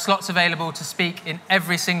 There are slots available to speak in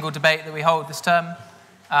every single debate that we hold this term,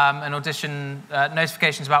 and audition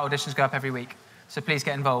notifications about auditions go up every week, so please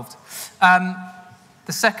get involved.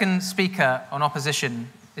 The second speaker on opposition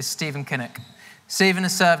is Stephen Kinnock. Stephen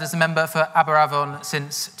has served as a member for Aberavon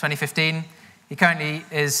since 2015. He currently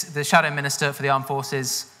is the Shadow Minister for the Armed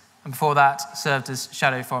Forces, and before that served as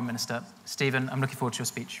Shadow Foreign Minister. Stephen, I'm looking forward to your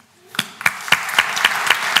speech.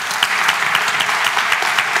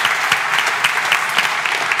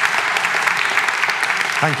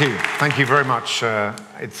 Thank you. Thank you very much.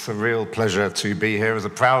 It's a real pleasure to be here as a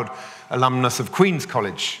proud alumnus of Queen's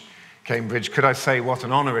College, Cambridge. Could I say what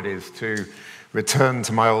an honour it is to return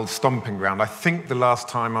to my old stomping ground. I think the last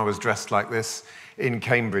time I was dressed like this in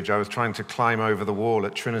Cambridge, I was trying to climb over the wall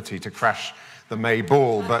at Trinity to crash the May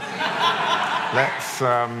Ball, but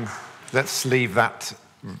let's leave that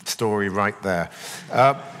story right there.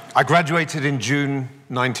 I graduated in June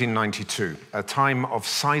 1992, a time of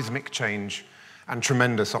seismic change and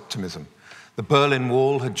tremendous optimism. The Berlin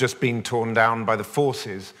Wall had just been torn down by the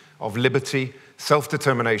forces of liberty,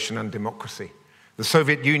 self-determination, and democracy. The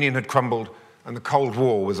Soviet Union had crumbled and the Cold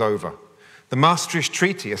War was over. The Maastricht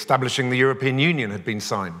Treaty establishing the European Union had been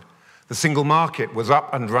signed. The single market was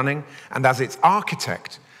up and running, and as its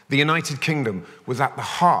architect, the United Kingdom was at the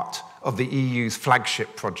heart of the EU's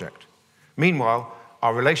flagship project. Meanwhile,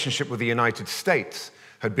 our relationship with the United States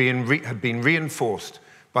had been reinforced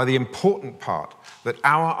by the important part that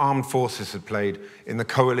our armed forces had played in the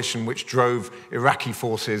coalition which drove Iraqi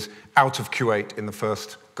forces out of Kuwait in the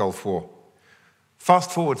first Gulf War.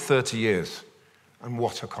 Fast forward 30 years, and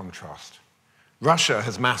what a contrast. Russia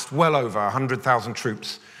has massed well over 100,000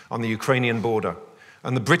 troops on the Ukrainian border,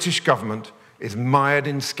 and the British government is mired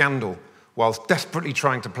in scandal whilst desperately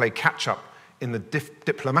trying to play catch-up in the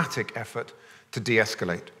diplomatic effort to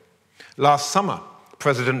de-escalate. Last summer,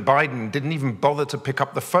 President Biden didn't even bother to pick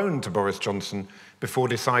up the phone to Boris Johnson before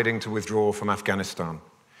deciding to withdraw from Afghanistan.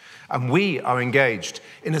 And we are engaged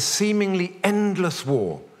in a seemingly endless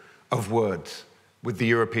war of words with the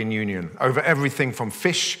European Union over everything from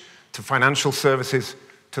fish to financial services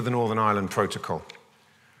to the Northern Ireland Protocol.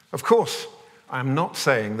 Of course, I am not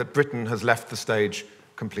saying that Britain has left the stage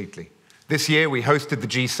completely. This year we hosted the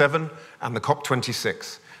G7 and the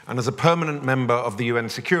COP26, and as a permanent member of the UN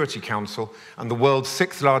Security Council and the world's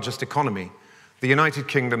 6th largest economy, the United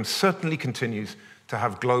Kingdom certainly continues to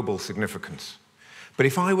have global significance. But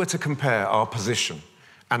if I were to compare our position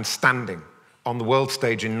and standing on the world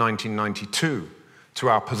stage in 1992 to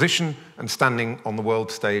our position and standing on the world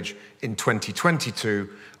stage in 2022,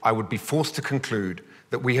 I would be forced to conclude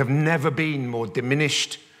that we have never been more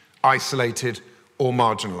diminished, isolated, or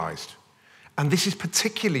marginalized. And this is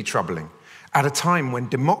particularly troubling at a time when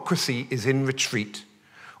democracy is in retreat.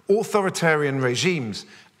 Authoritarian regimes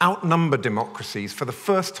outnumber democracies for the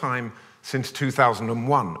first time since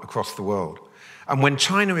 2001 across the world. And when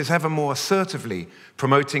China is ever more assertively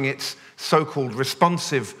promoting its so-called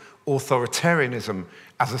responsive authoritarianism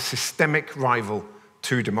as a systemic rival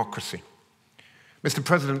to democracy. Mr.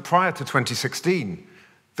 President, prior to 2016,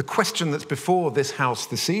 the question that's before this House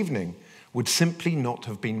this evening would simply not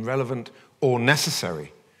have been relevant or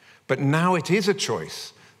necessary. But now it is a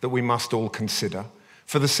choice that we must all consider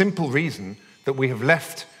for the simple reason that we have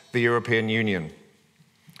left the European Union.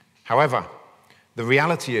 However, the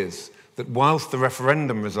reality is that whilst the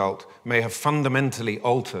referendum result may have fundamentally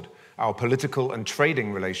altered our political and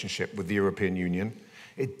trading relationship with the European Union,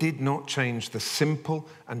 it did not change the simple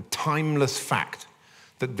and timeless fact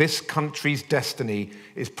that this country's destiny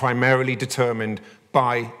is primarily determined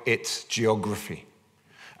by its geography.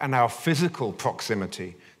 And our physical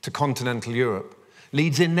proximity to continental Europe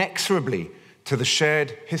leads inexorably to the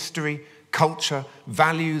shared history, culture,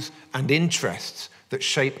 values, and interests that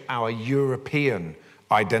shape our European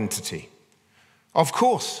identity. Of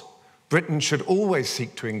course, Britain should always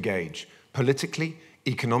seek to engage politically,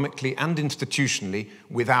 economically, and institutionally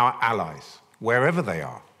with our allies, wherever they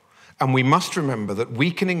are. And we must remember that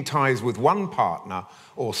weakening ties with one partner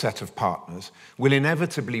or set of partners will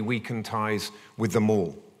inevitably weaken ties with them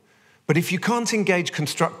all. But if you can't engage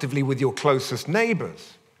constructively with your closest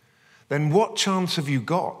neighbours, then what chance have you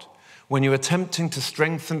got when you're attempting to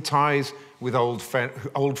strengthen ties with old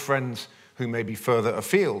friends who may be further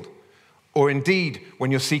afield? Or indeed, when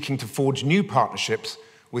you're seeking to forge new partnerships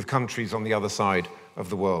with countries on the other side of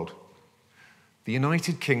the world. The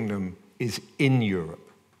United Kingdom is in Europe,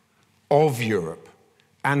 of Europe,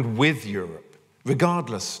 and with Europe,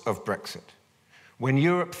 regardless of Brexit. When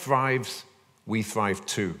Europe thrives, we thrive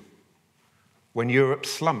too. When Europe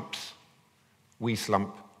slumps, we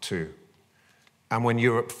slump too. And when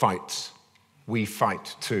Europe fights, we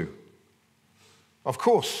fight too. Of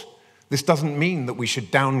course, this doesn't mean that we should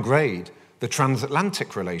downgrade the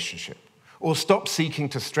transatlantic relationship or stop seeking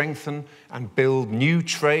to strengthen and build new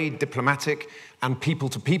trade, diplomatic, and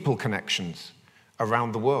people-to-people connections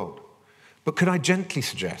around the world. But could I gently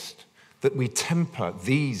suggest that we temper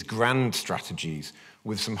these grand strategies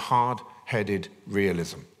with some hard-headed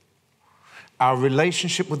realism? Our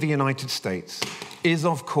relationship with the United States is,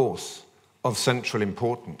 of course, of central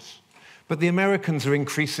importance, but the Americans are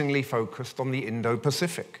increasingly focused on the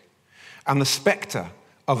Indo-Pacific, and the spectre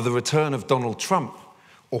of the return of Donald Trump,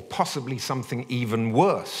 or possibly something even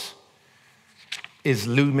worse, is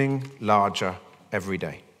looming larger every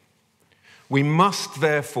day. We must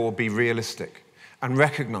therefore be realistic and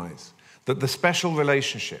recognize that the special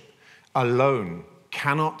relationship alone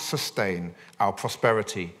cannot sustain our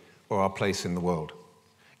prosperity or our place in the world.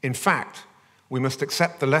 In fact, we must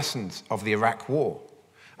accept the lessons of the Iraq War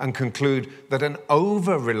and conclude that an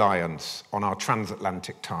over-reliance on our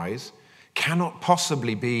transatlantic ties cannot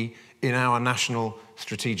possibly be in our national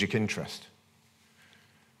strategic interest.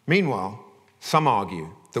 Meanwhile, some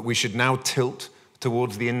argue that we should now tilt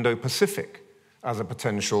towards the Indo-Pacific as a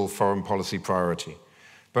potential foreign policy priority.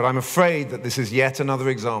 But I'm afraid that this is yet another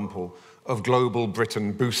example of global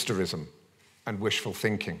Britain boosterism and wishful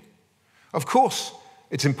thinking. Of course,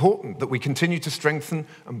 it's important that we continue to strengthen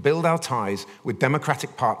and build our ties with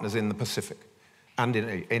democratic partners in the Pacific and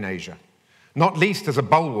in Asia, not least as a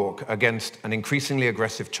bulwark against an increasingly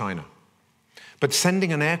aggressive China. But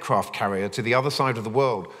sending an aircraft carrier to the other side of the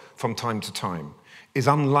world from time to time is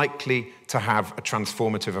unlikely to have a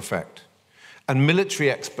transformative effect. And military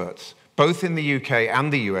experts, both in the UK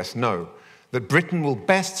and the US, know that Britain will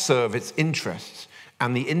best serve its interests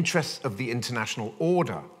and the interests of the international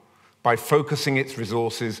order by focusing its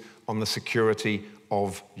resources on the security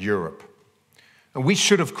of Europe. And we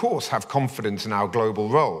should, of course, have confidence in our global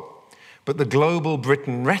role, but the global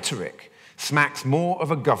Britain rhetoric smacks more of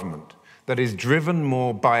a government that is driven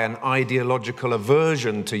more by an ideological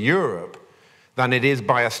aversion to Europe than it is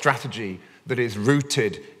by a strategy that is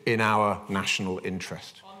rooted in our national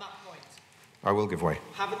interest. On that point, I will give way.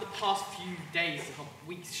 Haven't the past few days or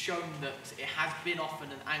weeks shown that it has been often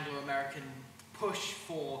an Anglo-American push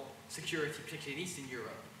for security, particularly in Eastern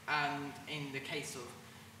Europe? And in the case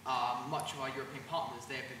of much of our European partners,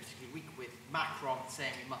 they have been particularly weak, with Macron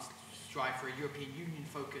saying we must strive for a European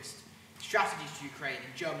Union-focused strategy to Ukraine,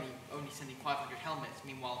 and Germany only sending 500 helmets.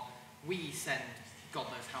 Meanwhile, we send God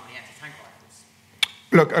knows how many anti-tank rifles.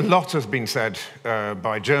 Look, a lot has been said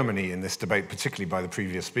by Germany in this debate, particularly by the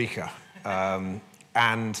previous speaker.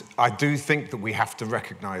 And I do think that we have to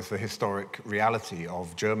recognize the historic reality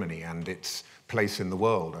of Germany and its place in the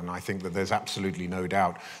world. And I think that there's absolutely no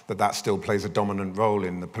doubt that that still plays a dominant role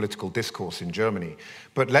in the political discourse in Germany.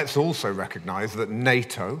 But let's also recognize that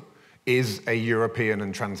NATO is a European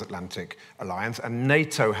and transatlantic alliance, and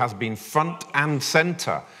NATO has been front and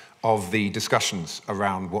center of the discussions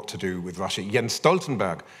around what to do with Russia. Jens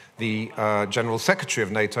Stoltenberg, the General Secretary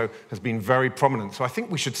of NATO, has been very prominent. So I think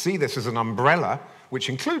we should see this as an umbrella which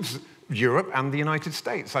includes Europe and the United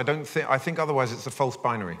States. I think otherwise it's a false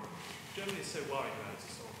binary. Germany is so worried about its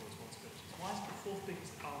historical responsibilities. Why is it the fourth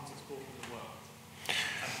biggest arms exporter in the world?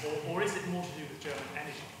 Or is it more to do with German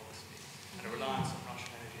energy policy and a reliance on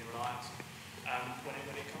Russian energy, a reliance when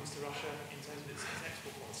it comes to Russia in terms of its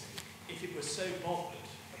export policy? If it was so bothered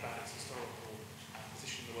about its historical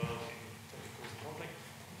position in the world in terms of causing conflict,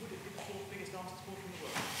 would it be the fourth biggest arms exporter in the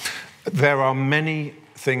world? There are many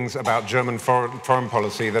things about German foreign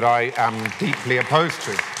policy that I am deeply opposed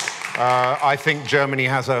to. I think Germany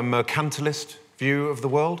has a mercantilist view of the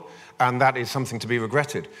world, and that is something to be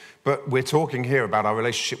regretted. But we're talking here about our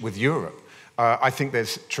relationship with Europe. I think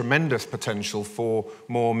there's tremendous potential for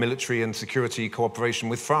more military and security cooperation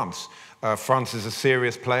with France. France is a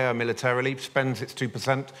serious player militarily, spends its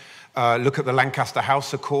 2%. Look at the Lancaster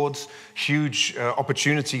House Accords, huge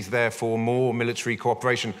opportunities there for more military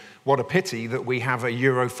cooperation. What a pity that we have a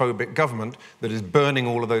Europhobic government that is burning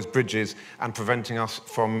all of those bridges and preventing us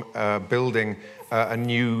from building a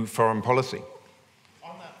new foreign policy.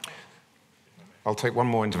 I'll take one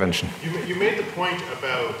more intervention. You made the point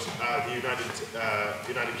about the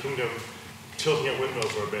United Kingdom tilting at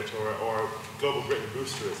windmills for a bit, or global Britain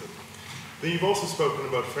boosterism. Then you've also spoken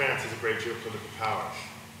about France as a great geopolitical power.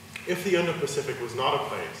 If the Indo-Pacific was not a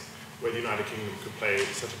place where the United Kingdom could play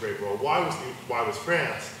such a great role, why was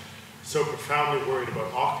France so profoundly worried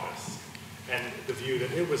about AUKUS and the view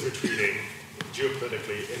that it was retreating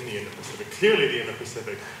geopolitically in the Indo-Pacific? Clearly the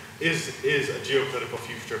Indo-Pacific is a geopolitical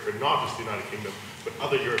future for not just the United Kingdom, but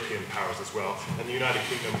other European powers as well, and the United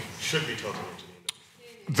Kingdom should be tilting into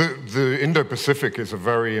the Indo-Pacific is a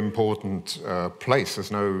very important place,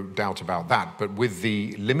 there's no doubt about that, but with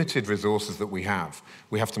the limited resources that we have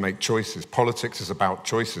to make choices. Politics is about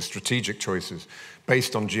choices, strategic choices,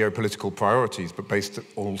 based on geopolitical priorities, but based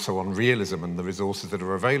also on realism and the resources that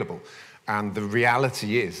are available. And the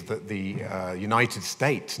reality is that the United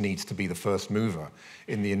States needs to be the first mover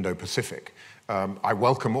in the Indo-Pacific. I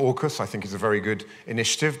welcome AUKUS, I think it's a very good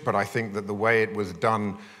initiative, but I think that the way it was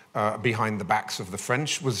done behind the backs of the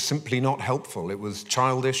French was simply not helpful. It was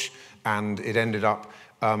childish, and it ended up,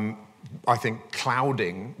 I think,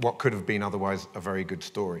 clouding what could have been otherwise a very good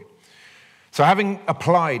story. So having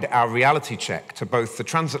applied our reality check to both the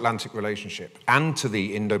transatlantic relationship and to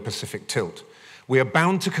the Indo-Pacific tilt, we are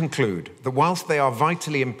bound to conclude that whilst they are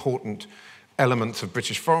vitally important elements of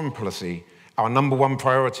British foreign policy, our number one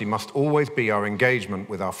priority must always be our engagement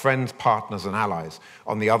with our friends, partners, and allies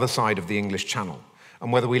on the other side of the English Channel.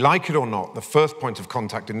 And whether we like it or not, the first point of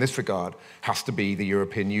contact in this regard has to be the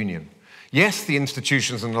European Union. Yes, the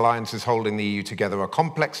institutions and alliances holding the EU together are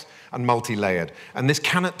complex and multi-layered, and this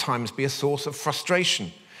can at times be a source of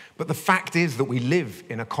frustration. But the fact is that we live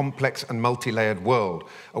in a complex and multi-layered world,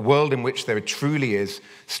 a world in which there truly is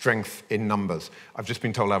strength in numbers. I've just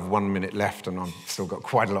been told I have 1 minute left, and I've still got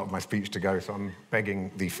quite a lot of my speech to go, so I'm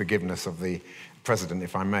begging the forgiveness of the President,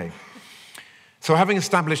 if I may. So having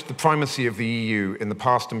established the primacy of the EU in the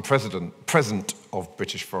past and present of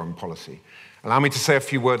British foreign policy, allow me to say a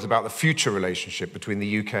few words about the future relationship between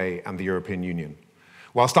the UK and the European Union.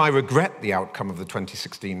 Whilst I regret the outcome of the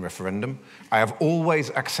 2016 referendum, I have always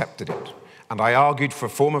accepted it, and I argued for a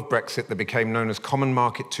form of Brexit that became known as Common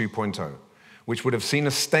Market 2.0, which would have seen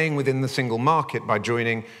us staying within the single market by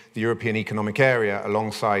joining the European Economic Area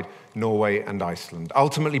alongside Norway and Iceland,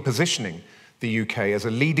 ultimately positioning the UK as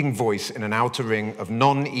a leading voice in an outer ring of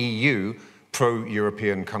non-EU,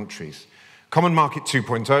 pro-European countries. Common Market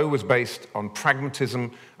 2.0 was based on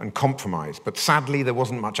pragmatism and compromise, but sadly there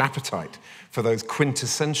wasn't much appetite for those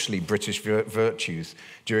quintessentially British virtues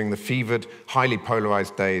during the fevered, highly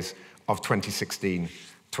polarised days of 2016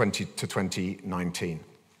 to 2019.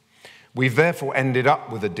 We've therefore ended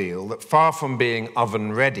up with a deal that, far from being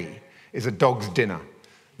oven-ready, is a dog's dinner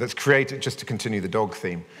that's created, just to continue the dog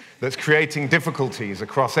theme, that's creating difficulties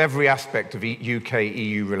across every aspect of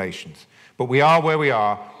UK-EU relations. But we are where we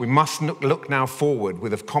are. We must look now forward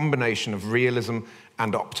with a combination of realism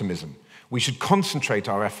and optimism. We should concentrate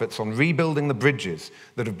our efforts on rebuilding the bridges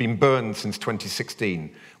that have been burned since 2016,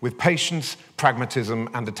 with patience, pragmatism,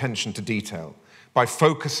 and attention to detail. By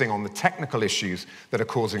focusing on the technical issues that are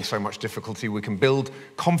causing so much difficulty, we can build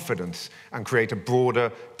confidence and create a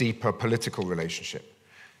broader, deeper political relationship.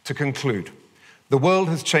 To conclude, the world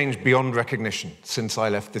has changed beyond recognition since I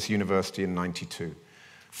left this university in '92.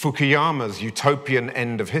 Fukuyama's utopian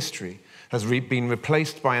end of history has been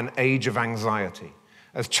replaced by an age of anxiety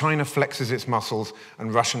as China flexes its muscles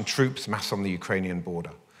and Russian troops mass on the Ukrainian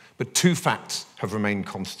border. But two facts have remained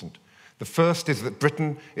constant. The first is that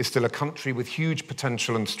Britain is still a country with huge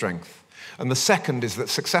potential and strength. And the second is that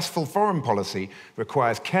successful foreign policy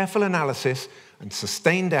requires careful analysis and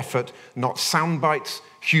sustained effort, not sound bites,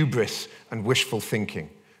 hubris, and wishful thinking.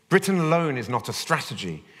 Britain alone is not a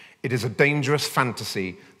strategy. It is a dangerous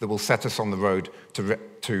fantasy that will set us on the road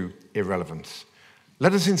to irrelevance.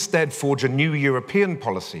 Let us instead forge a new European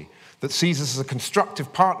policy that sees us as a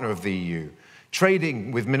constructive partner of the EU,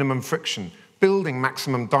 trading with minimum friction, building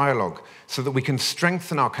maximum dialogue so that we can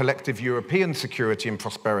strengthen our collective European security and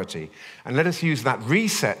prosperity. And let us use that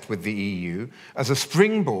reset with the EU as a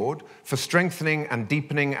springboard for strengthening and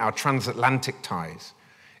deepening our transatlantic ties.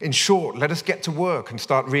 In short, let us get to work and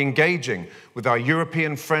start re-engaging with our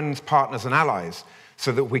European friends, partners, and allies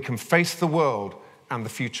so that we can face the world and the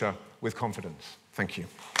future with confidence. Thank you.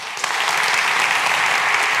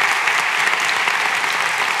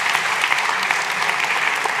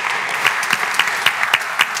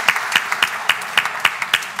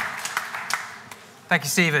 Thank you,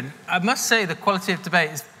 Stephen. I must say the quality of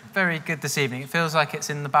debate is very good this evening. It feels like it's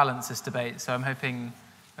in the balance, this debate, so I'm hoping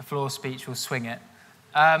a floor speech will swing it.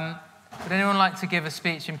 Would anyone like to give a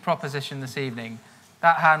speech in proposition this evening?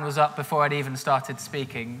 That hand was up before I'd even started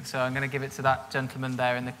speaking, so I'm going to give it to that gentleman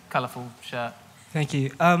there in the colourful shirt. Thank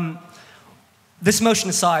you. This motion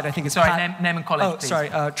aside, I think it's... Sorry, name and college, please. Sorry,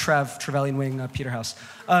 Trevelyan Wing, Peterhouse.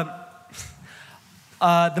 The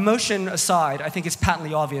motion aside, I think it's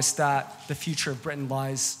patently obvious that the future of Britain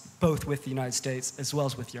lies both with the United States as well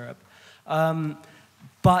as with Europe.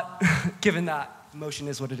 But given that the motion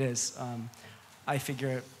is what it is, I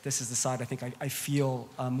figure this is the side I think I feel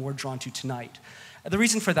more drawn to tonight. The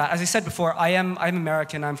reason for that, as I said before, I'm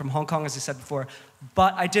American, I'm from Hong Kong, as I said before,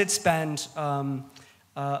 but I did spend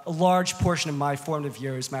a large portion of my formative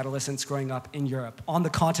years, my adolescence, growing up in Europe, on the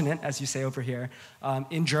continent, as you say over here,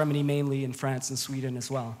 in Germany mainly, in France and Sweden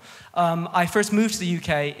as well. I first moved to the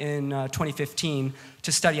UK in 2015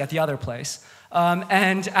 to study at the other place.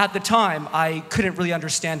 And at the time, I couldn't really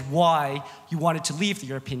understand why you wanted to leave the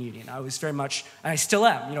European Union. I was very much, and I still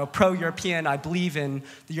am, pro-European. I believe in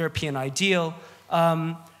the European ideal.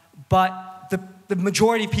 But the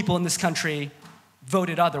majority of people in this country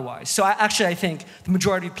voted otherwise. So I think the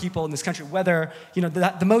majority of people in this country, whether,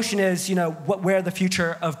 the motion is, where the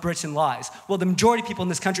future of Britain lies. Well, the majority of people in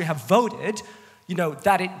this country have voted,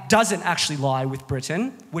 that it doesn't actually lie with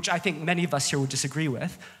Britain, which I think many of us here would disagree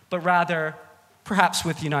with, but rather perhaps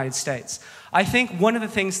with the United States. I think one of the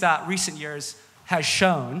things that recent years has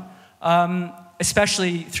shown,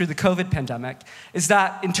 especially through the COVID pandemic, is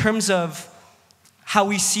that in terms of how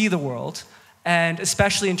we see the world, and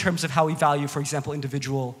especially in terms of how we value, for example,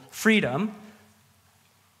 individual freedom,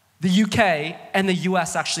 the UK and the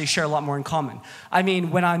US actually share a lot more in common. I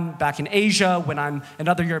mean, when I'm back in Asia, when I'm in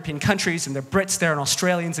other European countries, and there are Brits there, and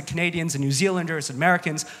Australians, and Canadians, and New Zealanders, and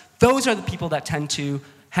Americans, those are the people that tend to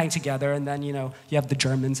hang together, and then, you know, you have the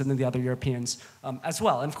Germans and then the other Europeans as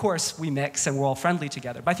well. And of course, we mix and we're all friendly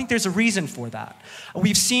together. But I think there's a reason for that.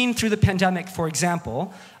 We've seen through the pandemic, for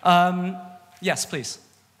example, yes, please.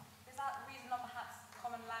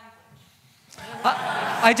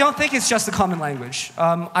 I don't think it's just the common language.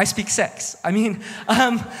 I speak 6. I mean,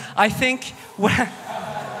 I think what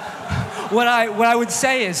I would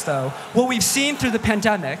say is, though, what we've seen through the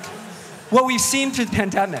pandemic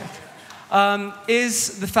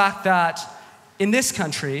is the fact that in this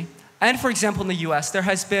country, and for example in the US, there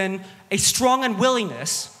has been a strong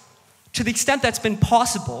unwillingness, to the extent that's been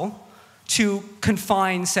possible, to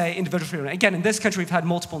confine, say, individual freedom. Again, in this country, we've had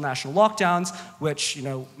multiple national lockdowns, which, you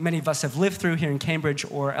know, many of us have lived through here in Cambridge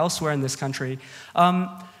or elsewhere in this country.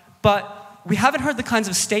 But we haven't heard the kinds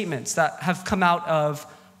of statements that have come out of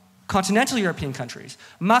continental European countries.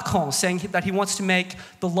 Macron saying that he wants to make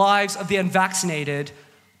the lives of the unvaccinated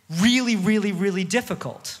really, really, really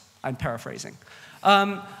difficult. I'm paraphrasing.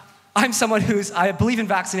 I'm someone I believe in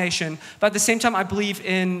vaccination, but at the same time, I believe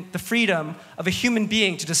in the freedom of a human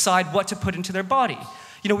being to decide what to put into their body.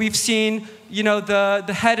 You know, we've seen, you know,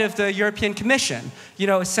 the head of the European Commission, you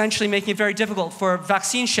know, essentially making it very difficult for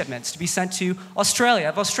vaccine shipments to be sent to Australia. I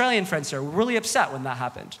have Australian friends here. We're really upset when that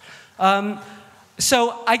happened.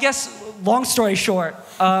 So I guess, long story short,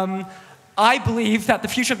 I believe that the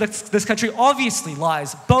future of this country obviously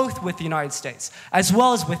lies both with the United States as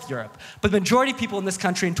well as with Europe. But the majority of people in this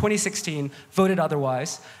country in 2016 voted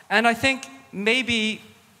otherwise. And I think maybe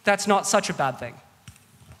that's not such a bad thing.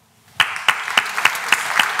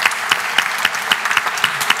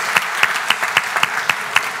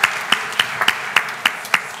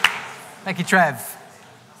 Thank you, Trev.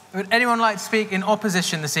 Would anyone like to speak in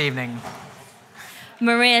opposition this evening?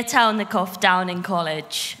 Maria Telnikov, Downing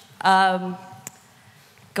College.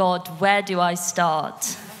 God, where do I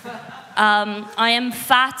start? I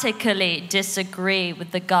emphatically disagree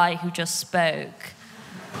with the guy who just spoke.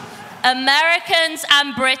 Americans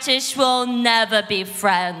and British will never be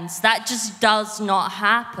friends. That just does not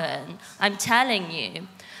happen. I'm telling you.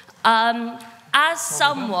 As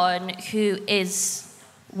someone who is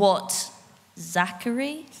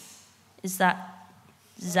Zachary? Is that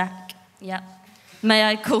Zach? Yeah. May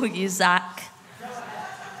I call you Zach?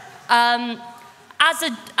 As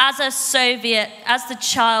the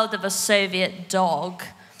child of a Soviet dogs,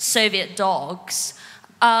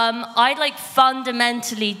 I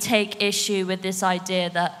fundamentally take issue with this idea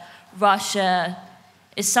that Russia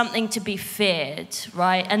is something to be feared,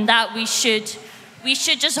 right? And that we should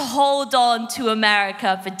just hold on to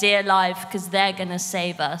America for dear life because they're gonna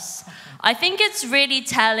save us. I think it's really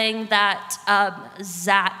telling that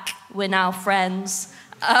Zach, we're now friends,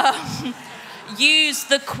 use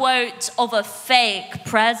the quote of a fake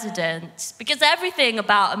president, because everything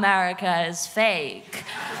about America is fake.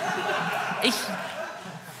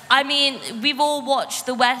 I mean, we've all watched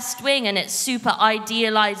The West Wing and its super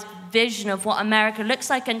idealized vision of what America looks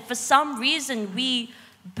like, and for some reason we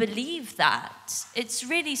believe that. It's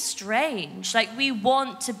really strange. Like, we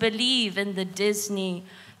want to believe in the Disney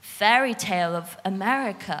fairy tale of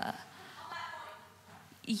America.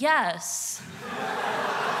 Yes.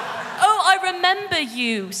 Oh, I remember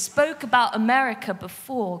you spoke about America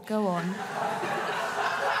before. Go on.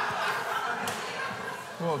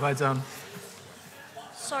 What have I done?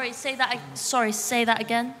 Sorry, say that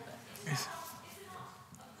again. Yes.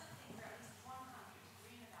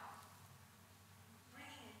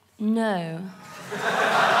 No.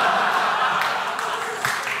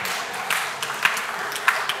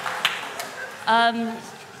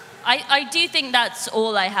 I do think that's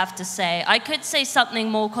all I have to say. I could say something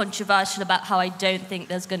more controversial about how I don't think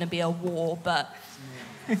there's going to be a war, but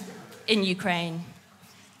in Ukraine,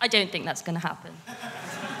 I don't think that's going to happen.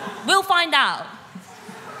 We'll find out.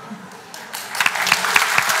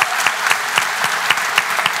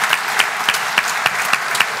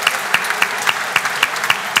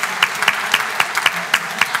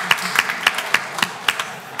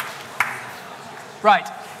 Right,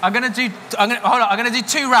 I'm going to do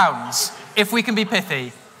 2 rounds, if we can be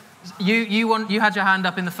pithy. You had your hand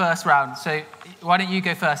up in the first round, so why don't you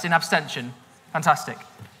go first in abstention? Fantastic.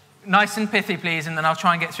 Nice and pithy, please, and then I'll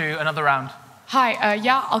try and get through another round. Hi,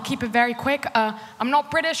 yeah, I'll keep it very quick. I'm not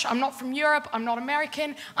British, I'm not from Europe, I'm not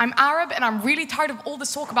American, I'm Arab, and I'm really tired of all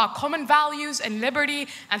this talk about common values and liberty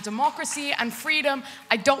and democracy and freedom.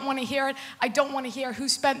 I don't want to hear it. I don't want to hear who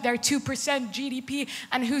spent their 2% GDP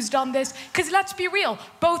and who's done this. Because let's be real,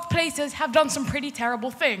 both places have done some pretty terrible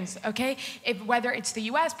things, okay? Whether it's the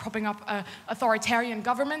US propping up authoritarian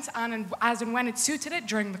governments as and when it suited it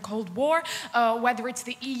during the Cold War, whether it's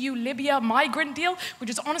the EU-Libya migrant deal, which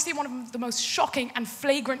is honestly one of the most shocking and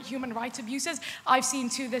flagrant human rights abuses I've seen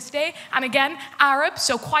to this day. And again, Arab,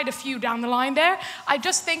 so quite a few down the line there. I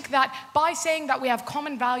just think that by saying that we have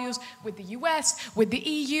common values with the US, with the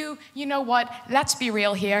EU, you know what? Let's be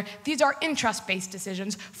real here. These are interest-based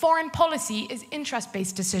decisions. Foreign policy is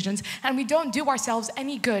interest-based decisions, and we don't do ourselves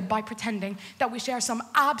any good by pretending that we share some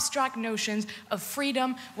abstract notions of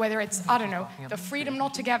freedom, whether it's, I don't know, the freedom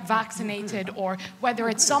not to get vaccinated, or whether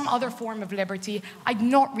it's some other form of liberty. I'm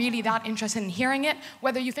not really that interested in hearing it.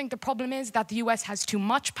 Whether you think the problem is that the US has too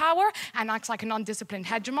much power and acts like an undisciplined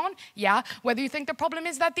hegemon, yeah. Whether you think the problem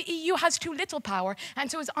is that the EU has too little power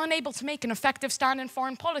and so is unable to make an effective stand in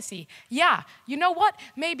foreign policy, yeah. You know what?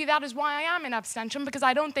 Maybe that is why I am in abstention, because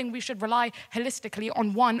I don't think we should rely holistically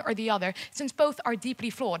on one or the other, since both are deeply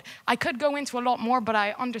flawed. I could go into a lot more, but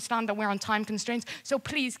I understand that we're on time constraints, so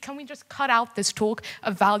please, can we just cut out this talk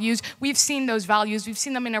of values? We've seen those values. We've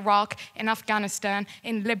seen them in Iraq, in Afghanistan,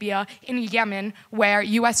 in Libya, in Yemen, where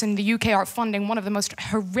US and the UK are funding one of the most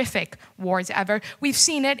horrific wars ever. We've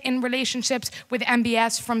seen it in relationships with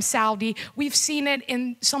MBS from Saudi. We've seen it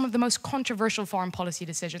in some of the most controversial foreign policy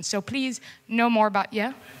decisions. So please, no more about,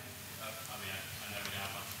 yeah?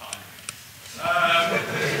 I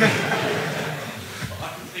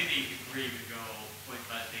completely agree with your point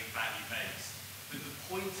about being value-based, but the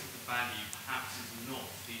point of the value perhaps is not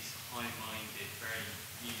these high-minded, very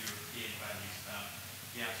new European values about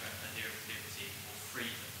the abstract idea of liberty or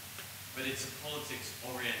freedom, but it's a politics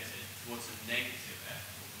oriented towards a negative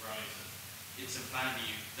ethical horizon. It's a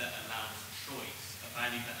value that allows choice, a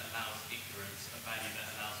value that allows ignorance, a value that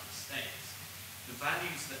allows mistakes. The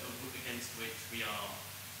values that are against which we are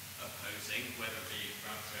opposing, whether it be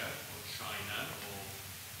Russia or China or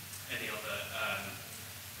any other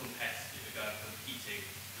competing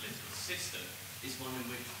political system, is one in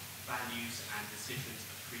which values and decisions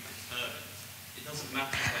are predetermined. It doesn't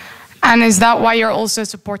matter whether. And is that why you're also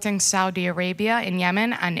supporting Saudi Arabia in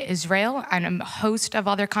Yemen and Israel and a host of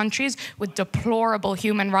other countries with deplorable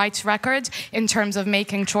human rights records in terms of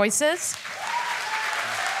making choices?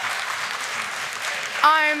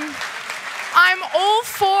 I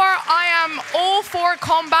am all for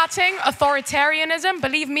combating authoritarianism,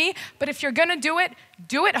 believe me, but if you're gonna do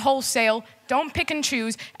it wholesale, don't pick and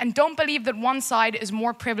choose, and don't believe that one side is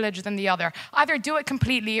more privileged than the other. Either do it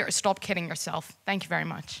completely or stop kidding yourself. Thank you very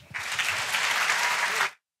much.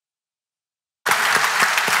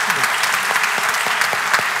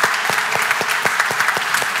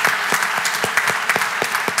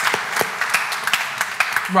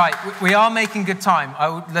 Right, we are making good time.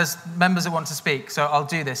 There's members that want to speak, so I'll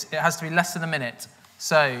do this. It has to be less than a minute.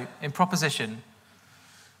 So, in proposition,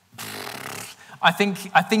 I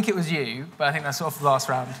think it was you, but I think that's sort of the last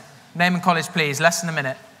round. Name and college, please. Less than a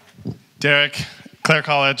minute. Derek, Clarke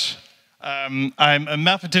College. I'm a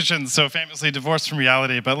mathematician, so famously divorced from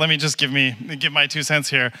reality, but let me just give my 2 cents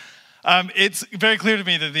here. It's very clear to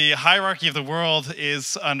me that the hierarchy of the world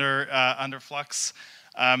is under flux.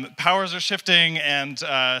 Powers are shifting, and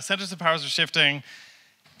centers of powers are shifting.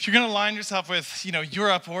 If you're going to align yourself with,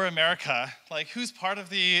 Europe or America, like who's part of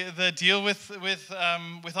the deal with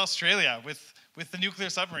Australia, with the nuclear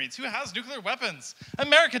submarines? Who has nuclear weapons?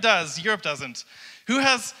 America does. Europe doesn't. Who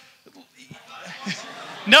has?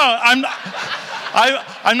 No,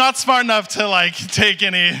 I'm not smart enough to take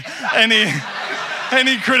any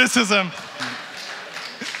criticism.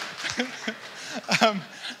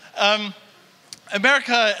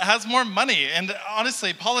 America has more money, and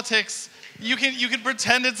honestly, politics, you can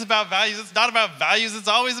pretend it's about values. It's not about values. It's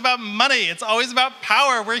always about money. It's always about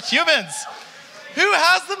power. We're humans. Who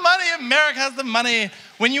has the money? America has the money.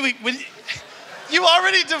 When you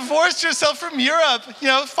already divorced yourself from Europe,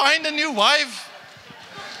 find a new wife.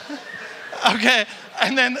 Okay,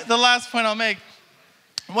 and then the last point I'll make.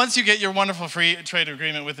 Once you get your wonderful free trade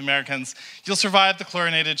agreement with Americans, you'll survive the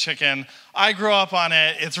chlorinated chicken. I grew up on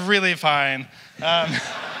it. It's really fine. I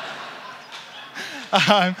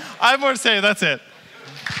have more to say. That's it.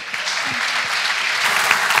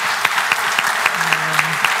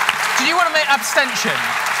 Did you want to make abstention?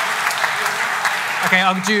 Okay,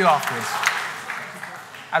 I'll do you afterwards.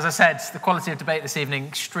 As I said, the quality of debate this evening,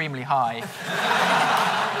 extremely high.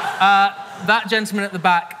 That gentleman at the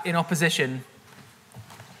back in opposition,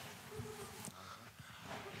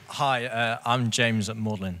 Hi, I'm James at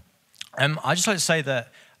Magdalen. I'd just like to say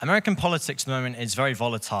that American politics at the moment is very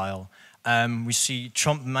volatile. We see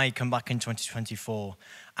Trump may come back in 2024.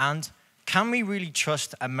 And can we really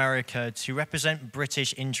trust America to represent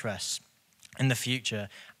British interests in the future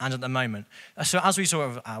and at the moment? So as we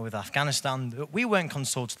saw with Afghanistan, we weren't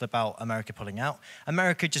consulted about America pulling out.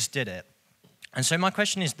 America just did it. And so my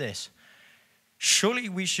question is this. Surely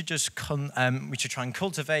we should just try and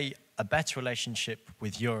cultivate a better relationship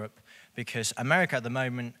with Europe, because America at the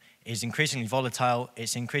moment is increasingly volatile,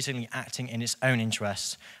 it's increasingly acting in its own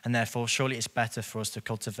interests, and therefore surely it's better for us to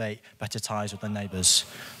cultivate better ties with our neighbours.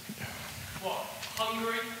 What?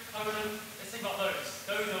 Hungary, Poland, let's think about those.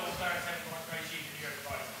 Those are authoritarian regimes in Europe,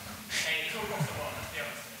 right? Okay, it's all across the world, that's the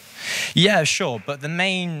answer. Yeah, sure, but the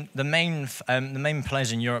main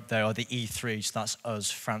players in Europe there are the E3, so that's us,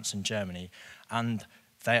 France and Germany, and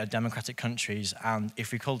they are democratic countries, and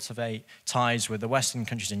if we cultivate ties with the Western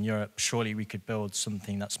countries in Europe, surely we could build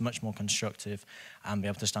something that's much more constructive and be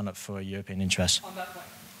able to stand up for European interests. On that point,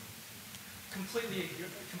 completely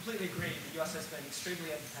agree. The US has been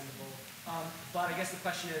extremely undependable, but I guess the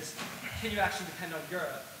question is, can you actually depend on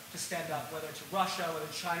Europe to stand up, whether to Russia, whether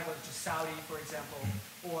to China, whether to Saudi, for example,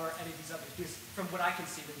 or any of these others? Because from what I can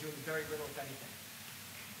see, they're doing very little, if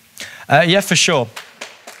anything. Yeah, for sure.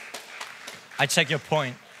 I take your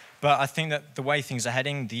point, but I think that the way things are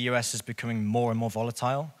heading, the US is becoming more and more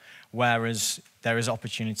volatile, whereas there is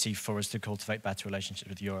opportunity for us to cultivate better relationships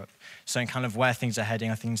with Europe. So in kind of where things are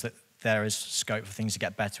heading, I think that there is scope for things to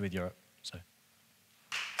get better with Europe. So.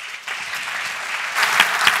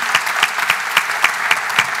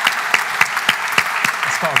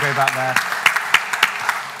 Let's got to go back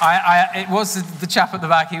there. It was the chap at the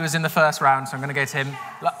back, he was in the first round, so I'm going to go to him.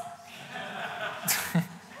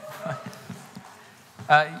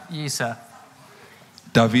 You, sir.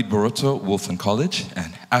 David Borotto, Wilson College,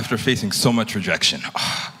 and after facing so much rejection,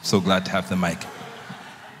 so glad to have the mic.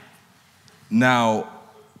 Now,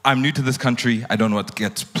 I'm new to this country. I don't know what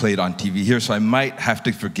gets played on TV here, so I might have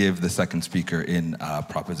to forgive the second speaker in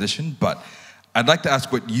proposition, but I'd like to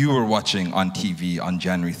ask what you were watching on TV on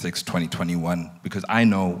January 6, 2021, because I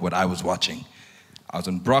know what I was watching. I was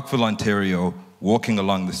in Brockville, Ontario, walking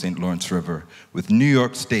along the St. Lawrence River with New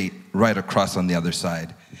York State right across on the other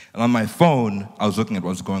side. And on my phone, I was looking at what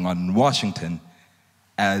was going on in Washington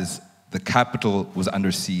as the Capitol was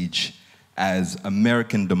under siege, as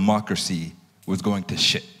American democracy was going to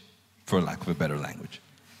shit, for lack of a better language.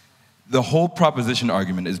 The whole proposition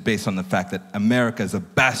argument is based on the fact that America is a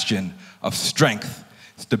bastion of strength,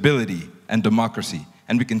 stability, and democracy.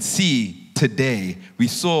 And we can see today, we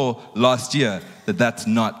saw last year that that's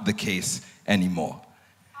not the case anymore.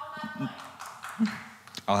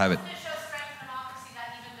 I'll have it.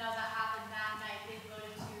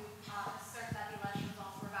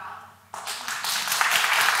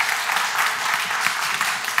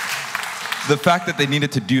 The fact that they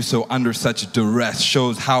needed to do so under such duress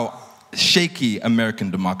shows how shaky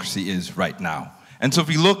American democracy is right now. And so if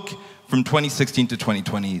you look from 2016 to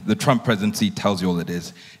 2020, the Trump presidency tells you all it is.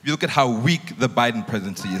 If you look at how weak the Biden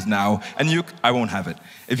presidency is now, and I won't have it.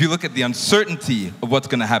 If you look at the uncertainty of what's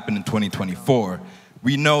going to happen in 2024,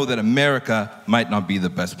 we know that America might not be the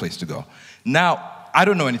best place to go. Now, I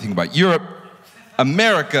don't know anything about Europe.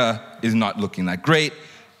 America is not looking that great.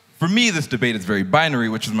 For me, this debate is very binary,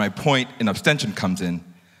 which is my point in abstention comes in.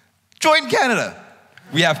 Join Canada.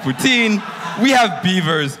 We have poutine, we have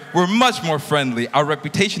beavers, we're much more friendly. Our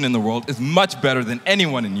reputation in the world is much better than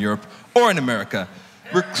anyone in Europe or in America.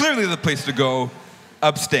 We're clearly the place to go.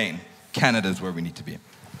 Abstain. Canada is where we need to be.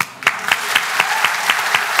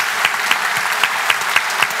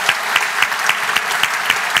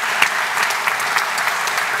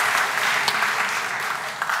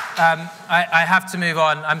 I have to move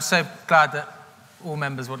on. I'm so glad that all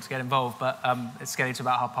members want to get involved, but it's getting to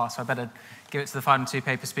about past, so I better give it to the final two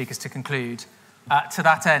paper speakers to conclude. To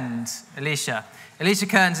that end, Alicia. Alicia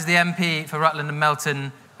Kearns is the MP for Rutland and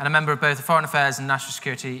Melton and a member of both the Foreign Affairs and National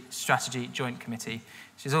Security Strategy Joint Committee.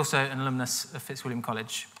 She's also an alumnus of Fitzwilliam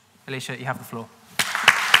College. Alicia, you have the floor.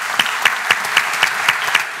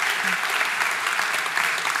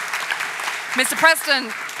 Mr.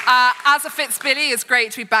 President, as a Fitzbilly, it's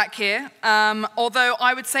great to be back here, although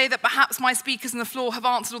I would say that perhaps my speakers on the floor have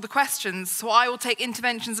answered all the questions, so I will take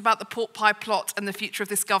interventions about the pork pie plot and the future of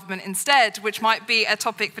this government instead, which might be a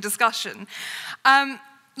topic for discussion.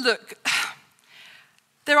 Look,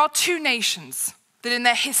 there are two nations that in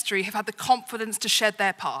their history have had the confidence to shed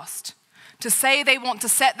their past, to say they want to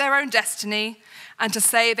set their own destiny, and to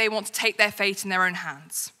say they want to take their fate in their own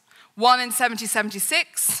hands. One in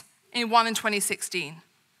 1776, and one in 2016.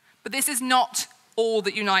 But this is not all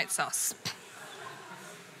that unites us.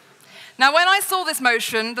 Now, when I saw this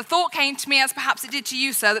motion, the thought came to me, as perhaps it did to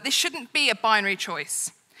you, sir, that this shouldn't be a binary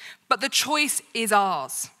choice, but the choice is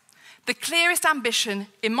ours. The clearest ambition,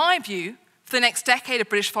 in my view, for the next decade of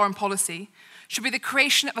British foreign policy should be the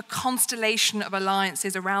creation of a constellation of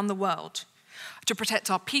alliances around the world to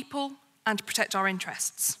protect our people and to protect our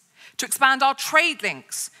interests, to expand our trade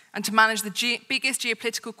links and to manage the biggest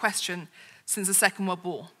geopolitical question since the Second World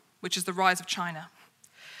War, which is the rise of China.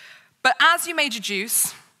 But as you may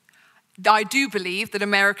deduce, I do believe that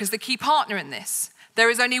America is the key partner in this. There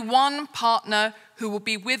is only one partner who will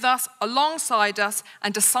be with us, alongside us,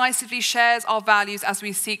 and decisively shares our values as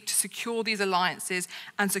we seek to secure these alliances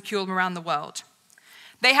and secure them around the world.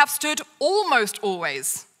 They have stood almost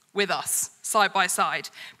always with us, side by side,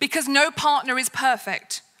 because no partner is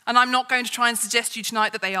perfect, and I'm not going to try and suggest to you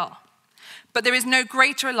tonight that they are. But there is no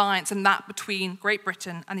greater alliance than that between Great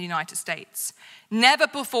Britain and the United States. Never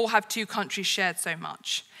before have two countries shared so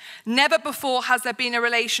much. Never before has there been a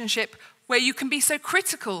relationship where you can be so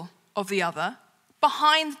critical of the other,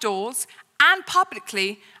 behind doors and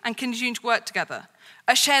publicly, and continue to work together.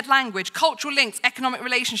 A shared language, cultural links, economic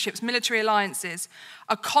relationships, military alliances,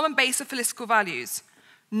 a common base of political values.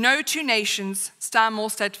 No two nations stand more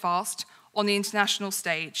steadfast on the international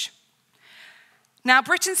stage. Now,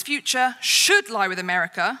 Britain's future should lie with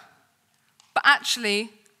America, but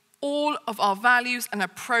actually, all of our values and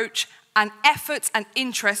approach and efforts and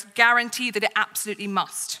interests guarantee that it absolutely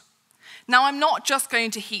must. Now, I'm not just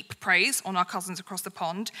going to heap praise on our cousins across the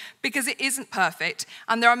pond, because it isn't perfect,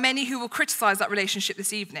 and there are many who will criticize that relationship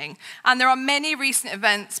this evening. And there are many recent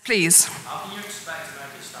events, please. How can you expect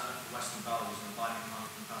America to stand up for Western values when Biden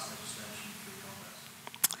can't pass legislation through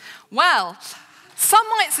Congress? Well, some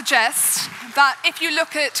might suggest that if you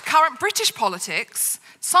look at current British politics,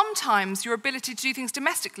 sometimes your ability to do things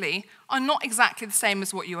domestically are not exactly the same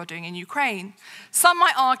as what you are doing in Ukraine. Some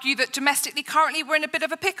might argue that domestically, currently, we're in a bit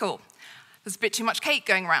of a pickle. There's a bit too much cake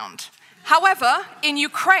going around. However, in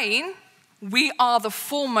Ukraine, we are the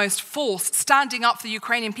foremost force standing up for the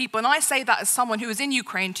Ukrainian people. And I say that as someone who was in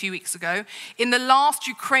Ukraine 2 weeks ago, in the last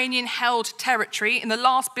Ukrainian-held territory, in the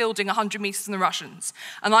last building 100 meters from the Russians.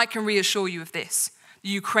 And I can reassure you of this. The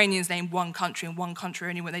Ukrainians name one country and one country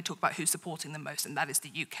only when they talk about who's supporting them most, and that is the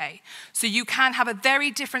UK. So you can have a very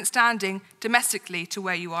different standing domestically to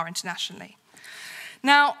where you are internationally.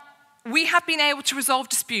 Now, we have been able to resolve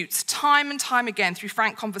disputes time and time again through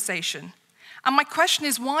frank conversation. And my question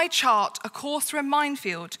is, why chart a course through a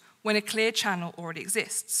minefield when a clear channel already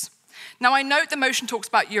exists? Now, I note the motion talks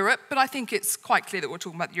about Europe, but I think it's quite clear that we're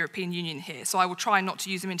talking about the European Union here, so I will try not to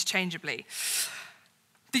use them interchangeably.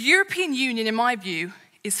 The European Union, in my view,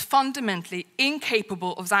 is fundamentally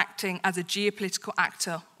incapable of acting as a geopolitical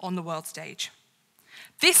actor on the world stage.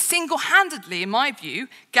 This single-handedly, in my view,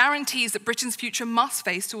 guarantees that Britain's future must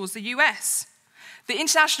face towards the US. The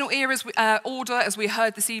international order, as we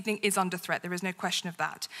heard this evening, is under threat. There is no question of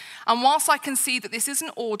that. And whilst I can see that this is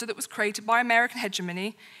an order that was created by American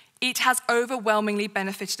hegemony, it has overwhelmingly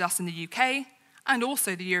benefited us in the UK and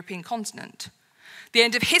also the European continent. The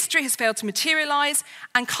end of history has failed to materialise,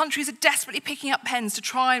 and countries are desperately picking up pens to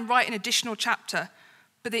try and write an additional chapter,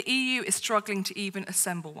 but the EU is struggling to even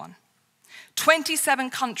assemble one. 27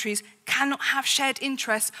 countries cannot have shared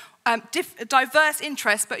interests, diverse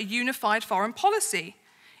interests, but a unified foreign policy.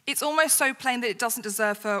 It's almost so plain that it doesn't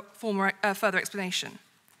deserve further explanation.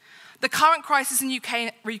 The current crisis in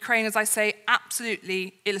Ukraine, as I say,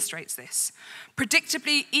 absolutely illustrates this.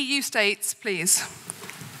 Predictably, EU states, please.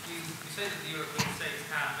 You say that the European states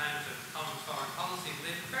can't mount a common foreign policy, but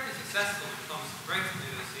they've been fairly successful when it comes to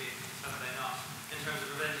Brexit, have they not, in terms of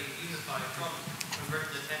preventing a unified front when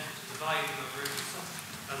Britain attempted to divide over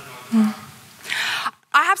as Northern Ireland.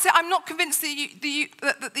 I have to say, I'm not convinced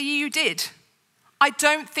that the EU did. I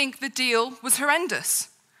don't think the deal was horrendous.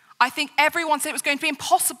 I think everyone said it was going to be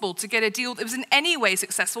impossible to get a deal that was in any way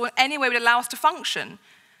successful, in any way would allow us to function.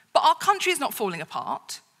 But our country is not falling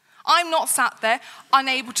apart. I'm not sat there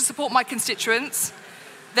unable to support my constituents.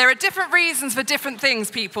 There are different reasons for different things,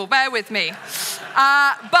 people, bear with me.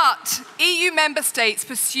 But EU member states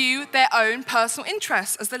pursue their own personal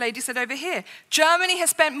interests, as the lady said over here. Germany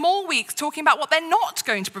has spent more weeks talking about what they're not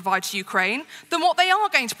going to provide to Ukraine than what they are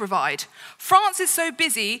going to provide. France is so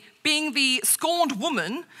busy being the scorned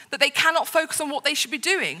woman that they cannot focus on what they should be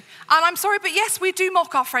doing. And I'm sorry, but yes, we do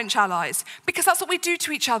mock our French allies, because that's what we do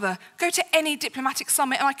to each other. Go to any diplomatic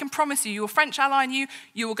summit, and I can promise you, your French ally and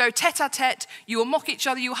you will go tete-a-tete, you will mock each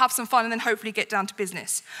other, you will have some fun, and then hopefully get down to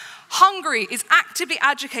business. Hungary is actively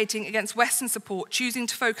agitating against Western support, choosing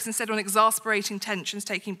to focus instead on exasperating tensions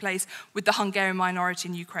taking place with the Hungarian minority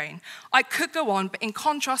in Ukraine. I could go on, but in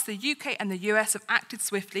contrast, the UK and the US have acted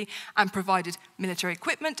swiftly and provided military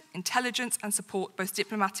equipment, intelligence, and support, both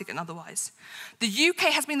diplomatic and otherwise. The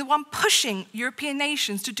UK has been the one pushing European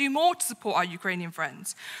nations to do more to support our Ukrainian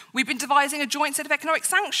friends. We've been devising a joint set of economic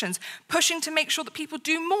sanctions, pushing to make sure that people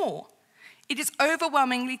do more. It is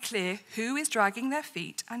overwhelmingly clear who is dragging their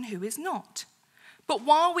feet and who is not. But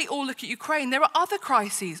while we all look at Ukraine, there are other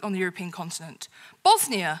crises on the European continent.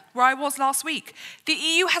 Bosnia, where I was last week, the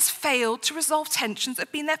EU has failed to resolve tensions that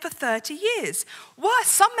have been there for 30 years. Worse,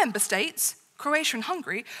 some member states, Croatia and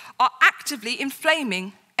Hungary, are actively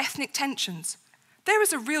inflaming ethnic tensions. There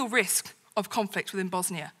is a real risk of conflict within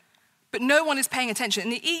Bosnia, but no one is paying attention.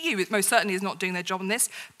 And the EU most certainly is not doing their job on this,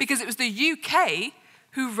 because it was the UK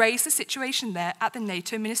who raised the situation there at the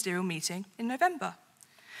NATO ministerial meeting in November.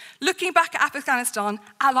 Looking back at Afghanistan,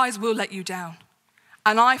 allies will let you down.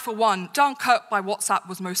 And I, for one, Dunkirk by WhatsApp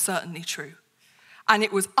was most certainly true. And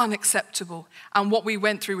it was unacceptable. And what we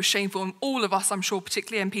went through was shameful. And all of us, I'm sure,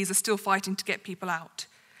 particularly MPs, are still fighting to get people out.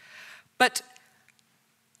 But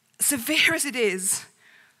severe as it is,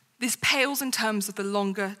 this pales in terms of the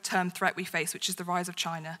longer-term threat we face, which is the rise of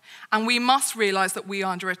China. And we must realize that we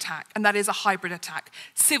are under attack, and that is a hybrid attack.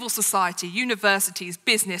 Civil society, universities,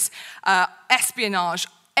 business, espionage,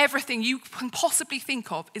 everything you can possibly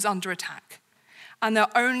think of is under attack. And there's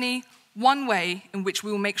only one way in which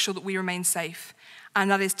we will make sure that we remain safe,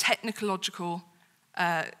 and that is technological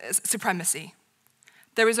supremacy.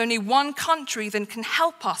 There is only one country that can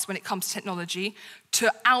help us when it comes to technology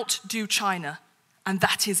to outdo China, and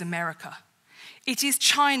that is America. It is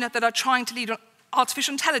China that are trying to lead on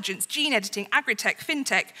artificial intelligence, gene editing, agri-tech,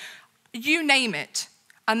 fintech, you name it.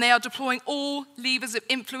 And they are deploying all levers of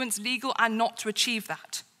influence, legal and not, to achieve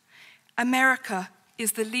that. America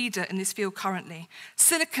is the leader in this field currently.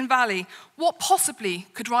 Silicon Valley, what possibly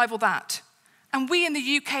could rival that? And we in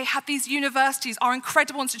the UK have these universities, our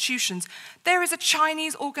incredible institutions. There is a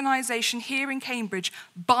Chinese organization here in Cambridge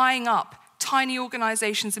buying up tiny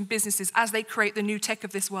organizations and businesses as they create the new tech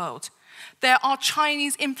of this world. There are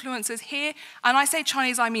Chinese influencers here, and I say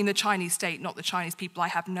Chinese, I mean the Chinese state, not the Chinese people. I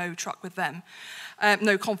have no truck with them,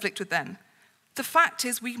 no conflict with them. The fact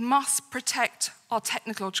is we must protect our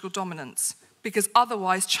technological dominance, because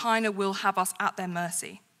otherwise China will have us at their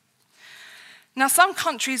mercy. Now, some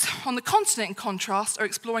countries on the continent, in contrast, are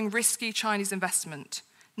exploring risky Chinese investment.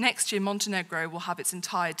 Next year, Montenegro will have its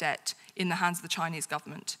entire debt in the hands of the Chinese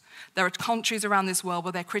government. There are countries around this world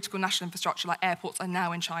where their critical national infrastructure, like airports, are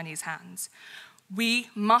now in Chinese hands. We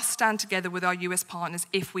must stand together with our US partners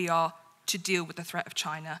if we are to deal with the threat of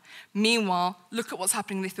China. Meanwhile, look at what's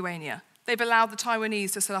happening in Lithuania. They've allowed the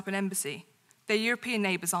Taiwanese to set up an embassy. Their European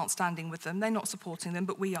neighbours aren't standing with them. They're not supporting them,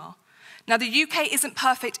 but we are. Now, the UK isn't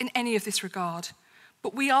perfect in any of this regard,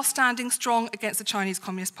 but we are standing strong against the Chinese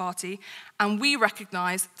Communist Party, and we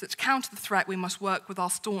recognise that to counter the threat, we must work with our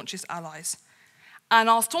staunchest allies. And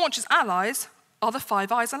our staunchest allies are the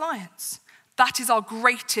Five Eyes Alliance. That is our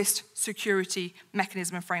greatest security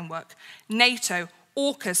mechanism and framework. NATO,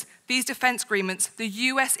 AUKUS, these defence agreements, the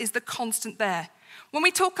US is the constant there. When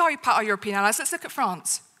we talk about our European allies, let's look at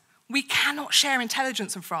France. We cannot share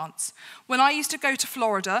intelligence in France. When I used to go to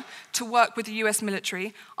Florida to work with the US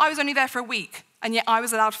military, I was only there for a week, and yet I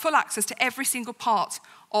was allowed full access to every single part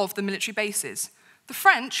of the military bases. The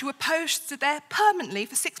French, who were posted there permanently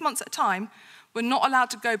for 6 months at a time, were not allowed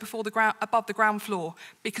to go above the ground floor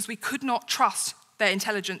because we could not trust their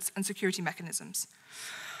intelligence and security mechanisms.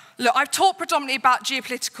 Look, I've talked predominantly about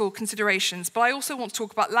geopolitical considerations, but I also want to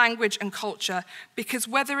talk about language and culture, because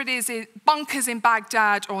whether it is in bunkers in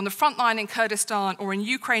Baghdad or on the front line in Kurdistan or in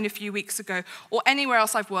Ukraine a few weeks ago or anywhere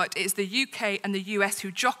else I've worked, it is the UK and the US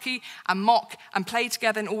who jockey and mock and play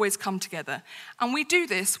together and always come together. And we do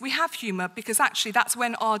this, we have humour, because actually that's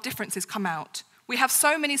when our differences come out. We have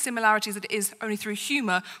so many similarities that it is only through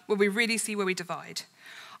humour where we really see where we divide.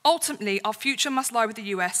 Ultimately, our future must lie with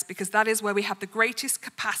the US, because that is where we have the greatest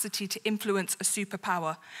capacity to influence a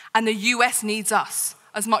superpower. And the US needs us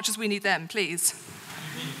as much as we need them, please.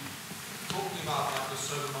 You've been talking about like the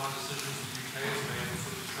sober-minded decisions the UK has made and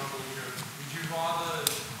sort of trouble here. Would you rather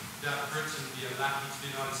that Britain be a lackey to the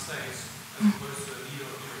United States as opposed to a leader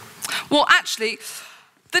of Europe? Well, actually,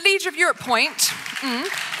 the leader of Europe point,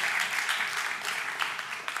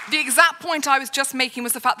 the exact point I was just making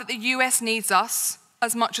was the fact that the US needs us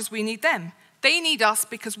as much as we need them. They need us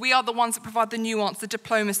because we are the ones that provide the nuance, the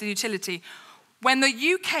diplomacy, the utility. When the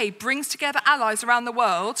UK brings together allies around the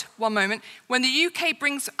world, one moment, when the UK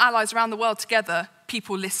brings allies around the world together,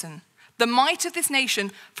 people listen. the might of this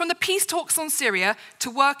nation, from the peace talks on Syria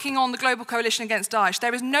to working on the global coalition against Daesh.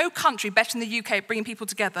 There is no country better than the UK at bringing people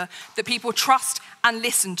together that people trust and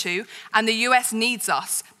listen to, and the US needs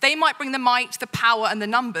us. They might bring the might, the power, and the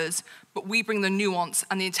numbers, but we bring the nuance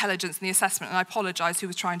and the intelligence and the assessment. And I apologise, who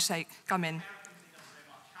was trying to come in.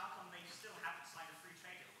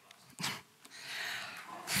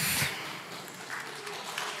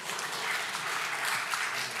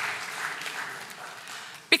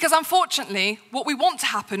 Because unfortunately, what we want to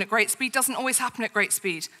happen at great speed doesn't always happen at great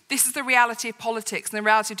speed. This is the reality of politics and the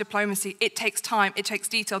reality of diplomacy. It takes time, it takes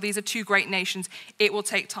detail. These are two great nations. It will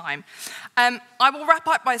take time. I will wrap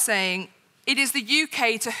up by saying it is the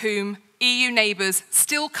UK to whom EU neighbours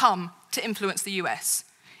still come to influence the US.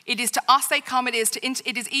 It is to us they come, it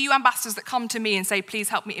is EU ambassadors that come to me and say, please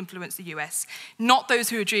help me influence the US, not those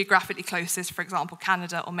who are geographically closest, for example,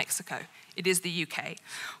 Canada or Mexico. It is the UK.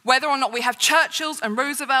 Whether or not we have Churchills and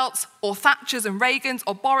Roosevelts, or Thatchers and Reagans,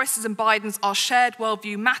 or Borises and Bidens, our shared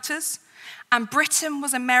worldview matters. And Britain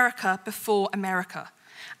was America before America.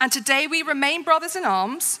 And today we remain brothers in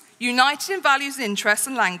arms, united in values and interests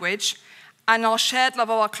and language, and our shared love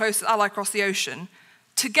of our closest ally across the ocean.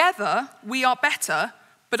 Together, we are better,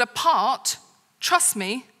 but apart, trust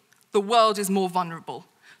me, the world is more vulnerable.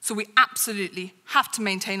 So we absolutely have to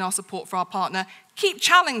maintain our support for our partner, keep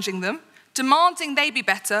challenging them, demanding they be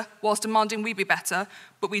better whilst demanding we be better,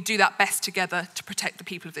 but we do that best together to protect the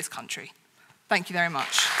people of this country. Thank you very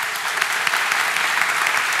much.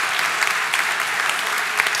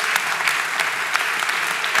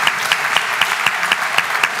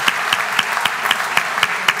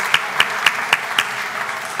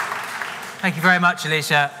 Thank you very much,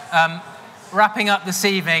 Alicia. Wrapping up this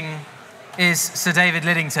evening is Sir David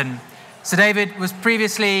Lidington. Sir David was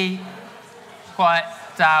previously, quiet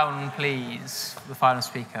down please, the final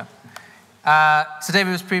speaker. Sir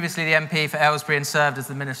David was previously the MP for Aylesbury and served as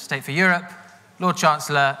the Minister of State for Europe, Lord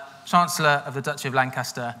Chancellor, Chancellor of the Duchy of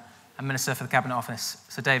Lancaster, and Minister for the Cabinet Office.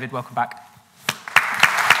 Sir David, welcome back.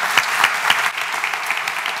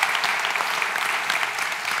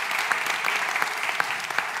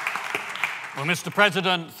 Well, Mr.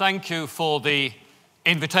 President, thank you for the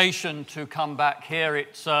invitation to come back here.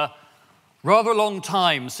 It's rather a long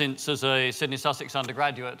time since, as a Sydney Sussex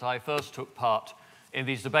undergraduate, I first took part in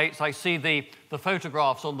these debates. I see the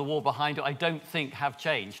photographs on the wall behind you, I don't think have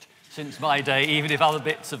changed since my day, even if other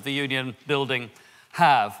bits of the Union building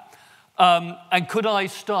have. And could I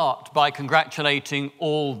start by congratulating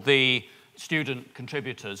all the student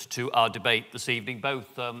contributors to our debate this evening,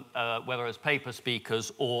 both whether as paper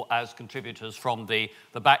speakers or as contributors from the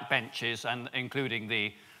back benches, and including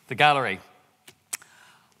the gallery.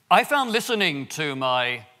 I found listening to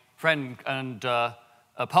my friend and a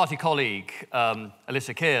party colleague,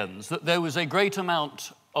 Alicia Kearns, that there was a great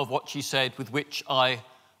amount of what she said with which I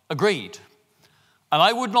agreed. And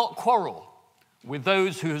I would not quarrel with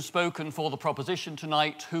those who have spoken for the proposition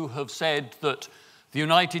tonight, who have said that the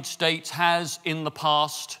United States has in the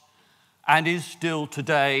past and is still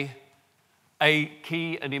today a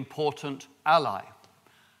key and important ally.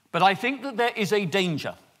 But I think that there is a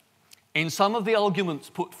danger in some of the arguments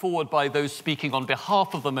put forward by those speaking on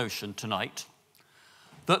behalf of the motion tonight,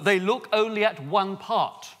 that they look only at one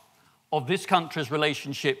part of this country's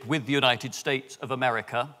relationship with the United States of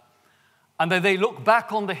America, and that they look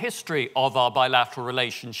back on the history of our bilateral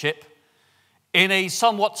relationship in a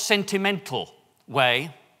somewhat sentimental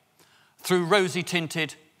way, through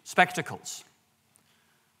rosy-tinted spectacles.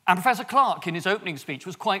 And Professor Clarke, in his opening speech,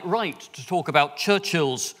 was quite right to talk about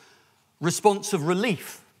Churchill's response of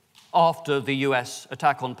relief after the US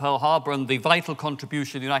attack on Pearl Harbor and the vital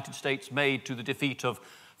contribution the United States made to the defeat of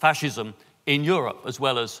fascism in Europe, as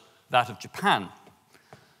well as that of Japan.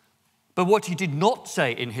 But what he did not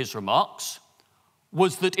say in his remarks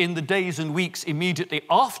was that in the days and weeks immediately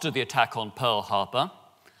after the attack on Pearl Harbor,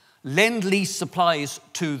 Lend-Lease supplies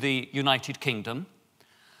to the United Kingdom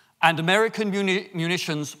and American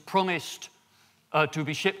munitions promised to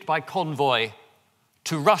be shipped by convoy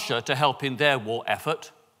to Russia to help in their war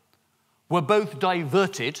effort were both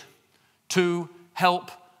diverted to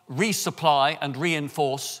help resupply and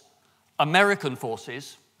reinforce American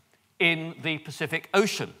forces in the Pacific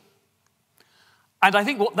Ocean. And I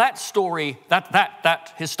think what that story,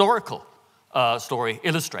 that historical story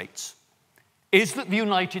illustrates is that the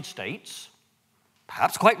United States,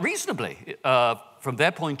 perhaps quite reasonably from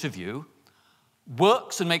their point of view,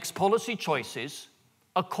 works and makes policy choices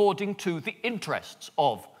according to the interests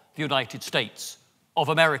of the United States of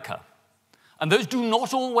America. And those do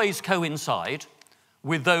not always coincide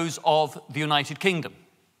with those of the United Kingdom.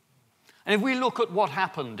 And if we look at what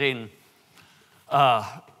happened in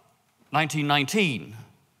 1919,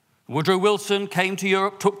 Woodrow Wilson came to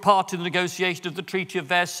Europe, took part in the negotiation of the Treaty of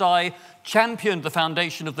Versailles, championed the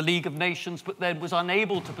foundation of the League of Nations, but then was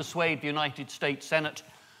unable to persuade the United States Senate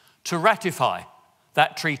to ratify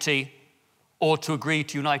that treaty or to agree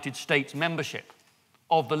to United States membership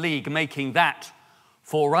of the League, making that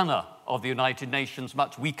forerunner of the United Nations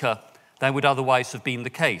much weaker than would otherwise have been the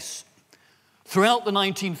case. Throughout the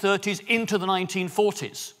 1930s into the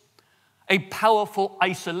 1940s, a powerful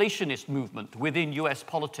isolationist movement within US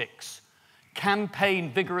politics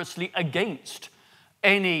campaigned vigorously against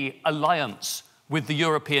any alliance with the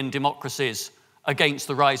European democracies against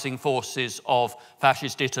the rising forces of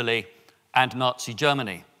fascist Italy and Nazi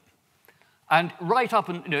Germany. And right up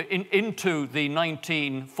into the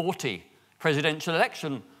 1940 presidential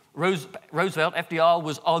election, Roosevelt, FDR,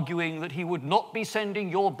 was arguing that he would not be sending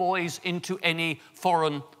your boys into any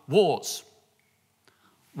foreign wars.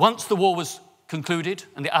 Once the war was concluded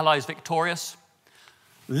and the Allies victorious,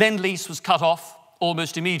 Lend-Lease was cut off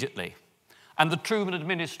almost immediately, and the Truman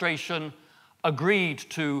administration agreed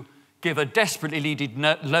to give a desperately needed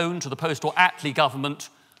loan to the post-war Attlee government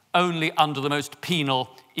only under the most penal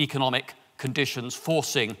economic conditions,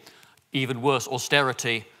 forcing even worse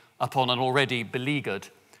austerity upon an already beleaguered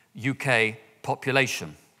UK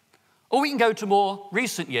population. Or we can go to more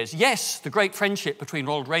recent years. Yes, the great friendship between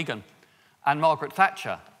Ronald Reagan and Margaret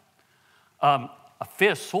Thatcher. A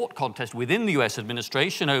fierce thought contest within the US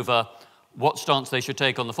administration over what stance they should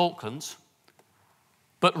take on the Falklands.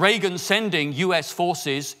 But Reagan sending US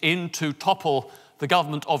forces in to topple the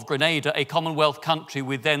government of Grenada, a Commonwealth country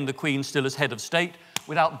with then the Queen still as head of state,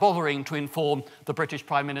 without bothering to inform the British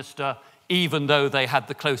Prime Minister, even though they had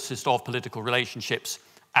the closest of political relationships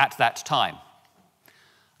at that time.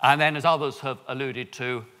 And then, as others have alluded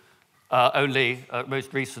to,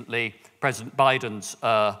 most recently, President Biden's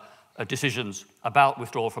decisions about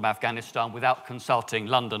withdrawal from Afghanistan without consulting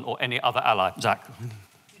London or any other ally. Zach.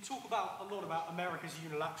 You talk a lot about America's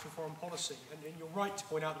unilateral foreign policy, and you're right to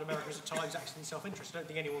point out that America is at times acting in self-interest. I don't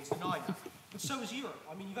think anyone's denying that. But so is Europe.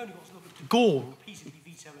 I mean, you've only got to look at de Gaulle repeatedly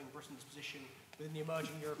vetoing Britain's position within the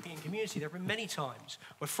emerging European community. There have been many times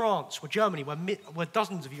where France, where Germany, where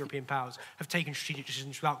dozens of European powers have taken strategic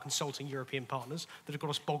decisions without consulting European partners that have got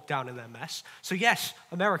us bogged down in their mess. So yes,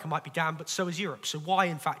 America might be damned, but so is Europe. So why,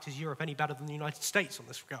 in fact, is Europe any better than the United States on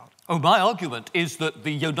this regard? Oh, my argument is that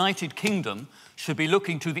the United Kingdom should be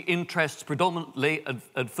looking to the interests predominantly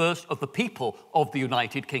at first of the people of the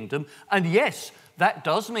United Kingdom. And yes, that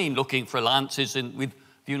does mean looking for alliances with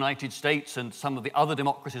the United States and some of the other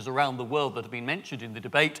democracies around the world that have been mentioned in the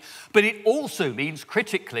debate, but it also means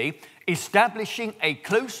critically establishing a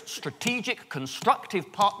close, strategic,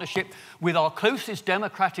 constructive partnership with our closest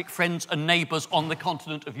democratic friends and neighbours on the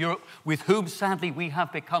continent of Europe, with whom, sadly, we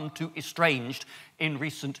have become too estranged in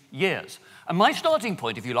recent years. And my starting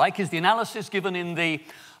point, if you like, is the analysis given in the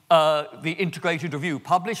integrated review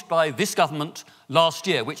published by this government last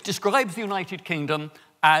year, which describes the United Kingdom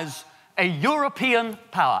as a European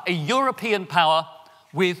power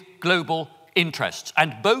with global interests.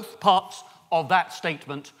 And both parts of that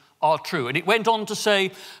statement are true. And it went on to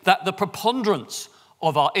say that the preponderance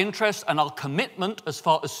of our interests and our commitment as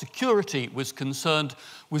far as security was concerned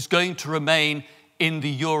was going to remain in the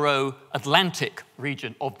Euro-Atlantic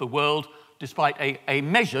region of the world, despite a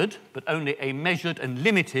measured, but only a measured and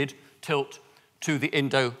limited tilt to the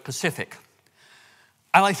Indo-Pacific.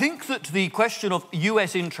 And I think that the question of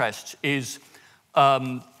US interests is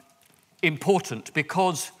important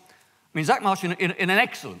because, Zach Marshall, in an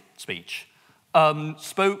excellent speech,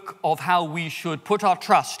 spoke of how we should put our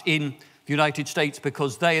trust in the United States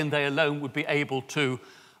because they and they alone would be able to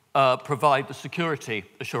provide the security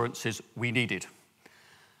assurances we needed.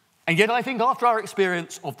 And yet I think after our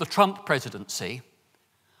experience of the Trump presidency,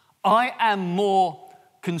 I am more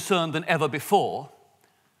concerned than ever before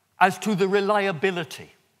as to the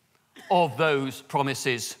reliability of those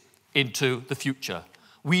promises into the future.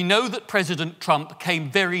 We know that President Trump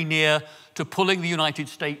came very near to pulling the United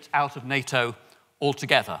States out of NATO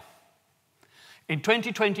altogether. In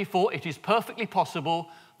 2024, it is perfectly possible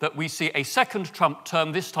that we see a second Trump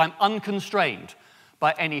term, this time unconstrained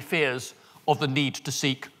by any fears of the need to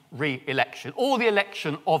seek re-election, or the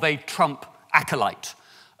election of a Trump acolyte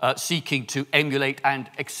seeking to emulate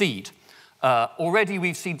and exceed. Already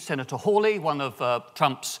we've seen Senator Hawley, one of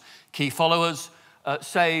Trump's key followers,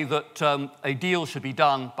 say that a deal should be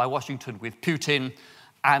done by Washington with Putin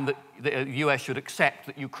and that the US should accept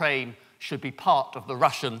that Ukraine should be part of the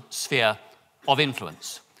Russian sphere of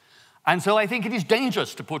influence. And so I think it is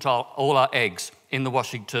dangerous to put all our eggs in the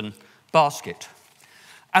Washington basket.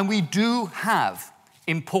 And we do have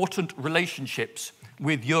important relationships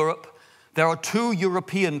with Europe There are two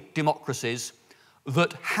European democracies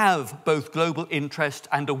that have both global interest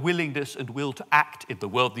and a willingness and will to act in the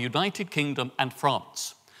world, the United Kingdom and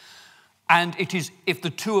France. And it is if the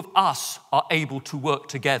two of us are able to work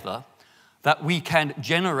together that we can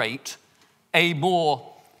generate a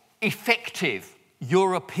more effective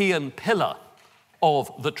European pillar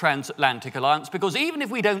of the transatlantic alliance, because even if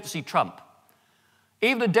we don't see Trump,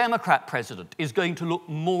 even a Democrat president is going to look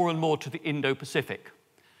more and more to the Indo-Pacific,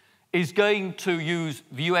 is going to use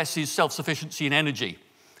the US's self-sufficiency in energy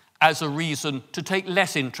as a reason to take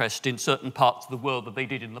less interest in certain parts of the world than they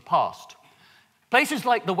did in the past. Places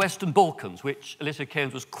like the Western Balkans, which Alicia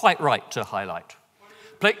Kearns was quite right to highlight.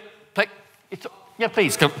 Yeah,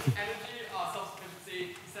 please, come. Energy,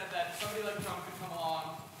 self-sufficiency, you said that somebody like Trump could come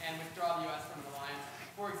along and withdraw the US from an alliance,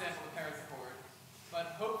 for example, the Paris Accord.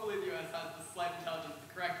 But hopefully the US has the slight intelligence to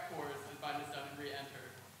correct course as Biden has done and re-enter.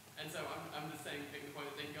 And so I'm just saying, making the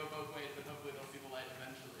point that they can go both ways, but hopefully they'll see the light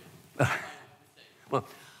eventually. Well,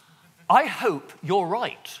 I hope you're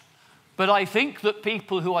right. But I think that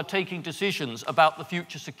people who are taking decisions about the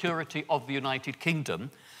future security of the United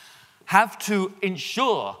Kingdom have to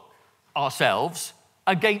ensure ourselves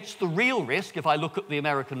against the real risk, if I look at the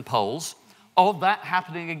American polls, of that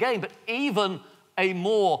happening again. But even a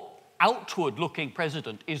more outward-looking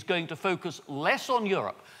president is going to focus less on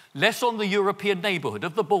Europe, less on the European neighborhood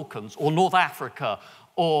of the Balkans or North Africa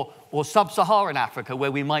or sub-Saharan Africa,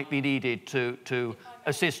 where we might be needed to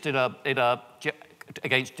assist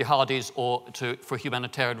against jihadis or for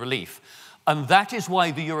humanitarian relief. And that is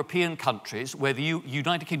why the European countries, where the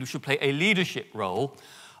United Kingdom should play a leadership role,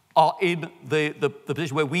 are in the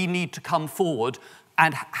position where we need to come forward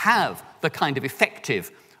and have the kind of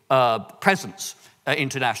effective presence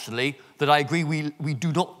internationally that I agree we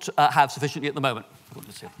do not have sufficiently at the moment. Thank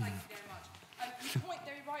you very much. You point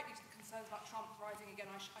very rightly to the concerns about Trump rising again.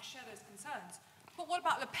 I share those concerns. But what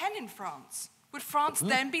about Le Pen in France? Would France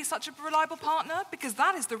then be such a reliable partner? Because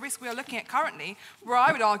that is the risk we are looking at currently, where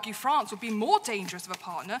I would argue France would be more dangerous of a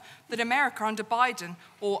partner than America under Biden,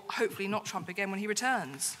 or hopefully not Trump again when he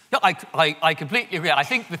returns. Yeah, I completely agree. I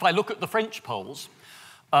think if I look at the French polls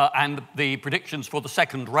and the predictions for the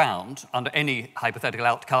second round under any hypothetical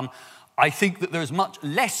outcome, I think that there is much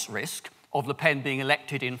less risk of Le Pen being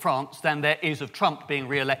elected in France than there is of Trump being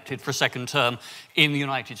re-elected for a second term in the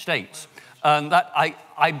United States. And that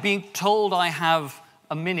I'm being told I have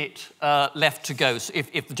a minute left to go. So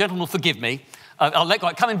if the gentleman will forgive me,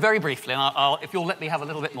 I'll come in very briefly, and if you'll let me have a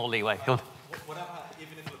little bit more leeway. Whatever,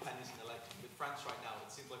 even if Le Pen isn't elected, with France right now,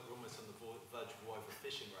 it seems like we're almost on the verge of war over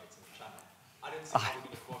fishing rights in the Channel. I don't see how we're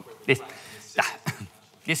going to cooperate with France.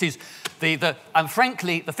 This is and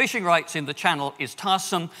frankly, the fishing rights in the Channel is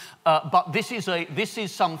tiresome, but this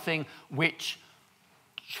is something which,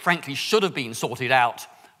 frankly, should have been sorted out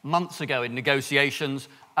months ago in negotiations,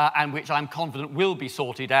 and which I'm confident will be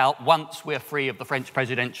sorted out once we're free of the French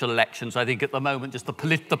presidential elections. I think at the moment, just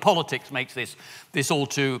the politics makes this all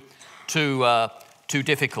too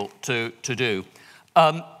difficult to do.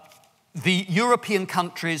 The European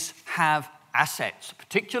countries have assets,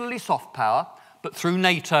 particularly soft power, but through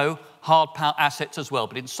NATO, hard power assets as well.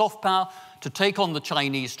 But in soft power, to take on the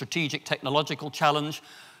Chinese strategic technological challenge,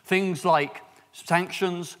 things like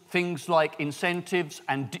sanctions, things like incentives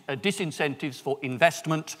and disincentives for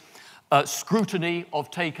investment, scrutiny of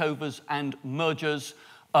takeovers and mergers,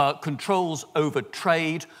 controls over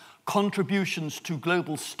trade, contributions to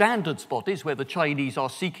global standards bodies where the Chinese are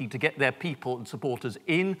seeking to get their people and supporters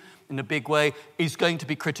in a big way, is going to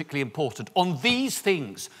be critically important. On these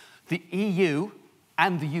things, the EU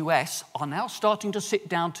and the US are now starting to sit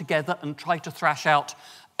down together and try to thrash out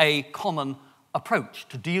a common approach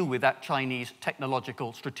to deal with that Chinese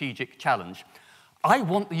technological strategic challenge. I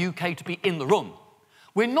want the UK to be in the room.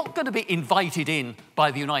 We're not going to be invited in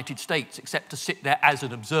by the United States except to sit there as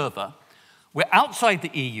an observer. We're outside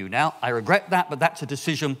the EU now. I regret that, but that's a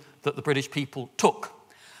decision that the British people took.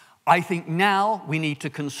 I think now we need to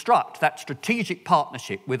construct that strategic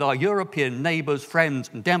partnership with our European neighbours, friends,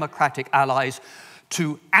 and democratic allies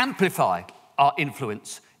to amplify our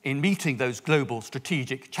influence in meeting those global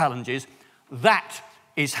strategic challenges. That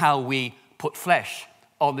is how we put flesh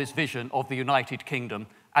on this vision of the United Kingdom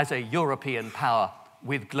as a European power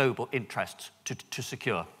with global interests to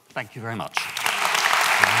secure. Thank you very much.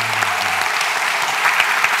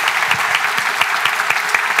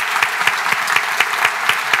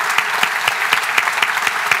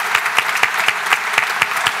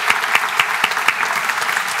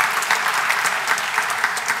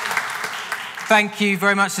 Thank you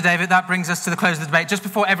very much to David. That brings us to the close of the debate. Just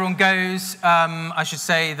before everyone goes, I should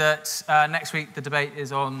say that next week the debate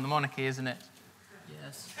is on the monarchy, isn't it?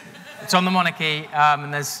 Yes. It's on the monarchy,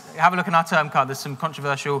 and have a look in our term card. There's some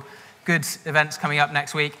controversial good events coming up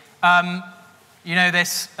next week. You know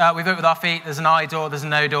this, we vote with our feet. There's an aye door, there's a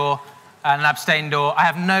no door, and an abstain door. I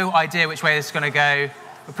have no idea which way this is going to go,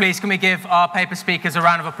 but please can we give our paper speakers a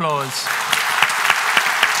round of applause?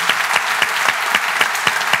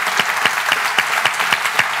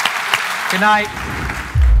 Good night.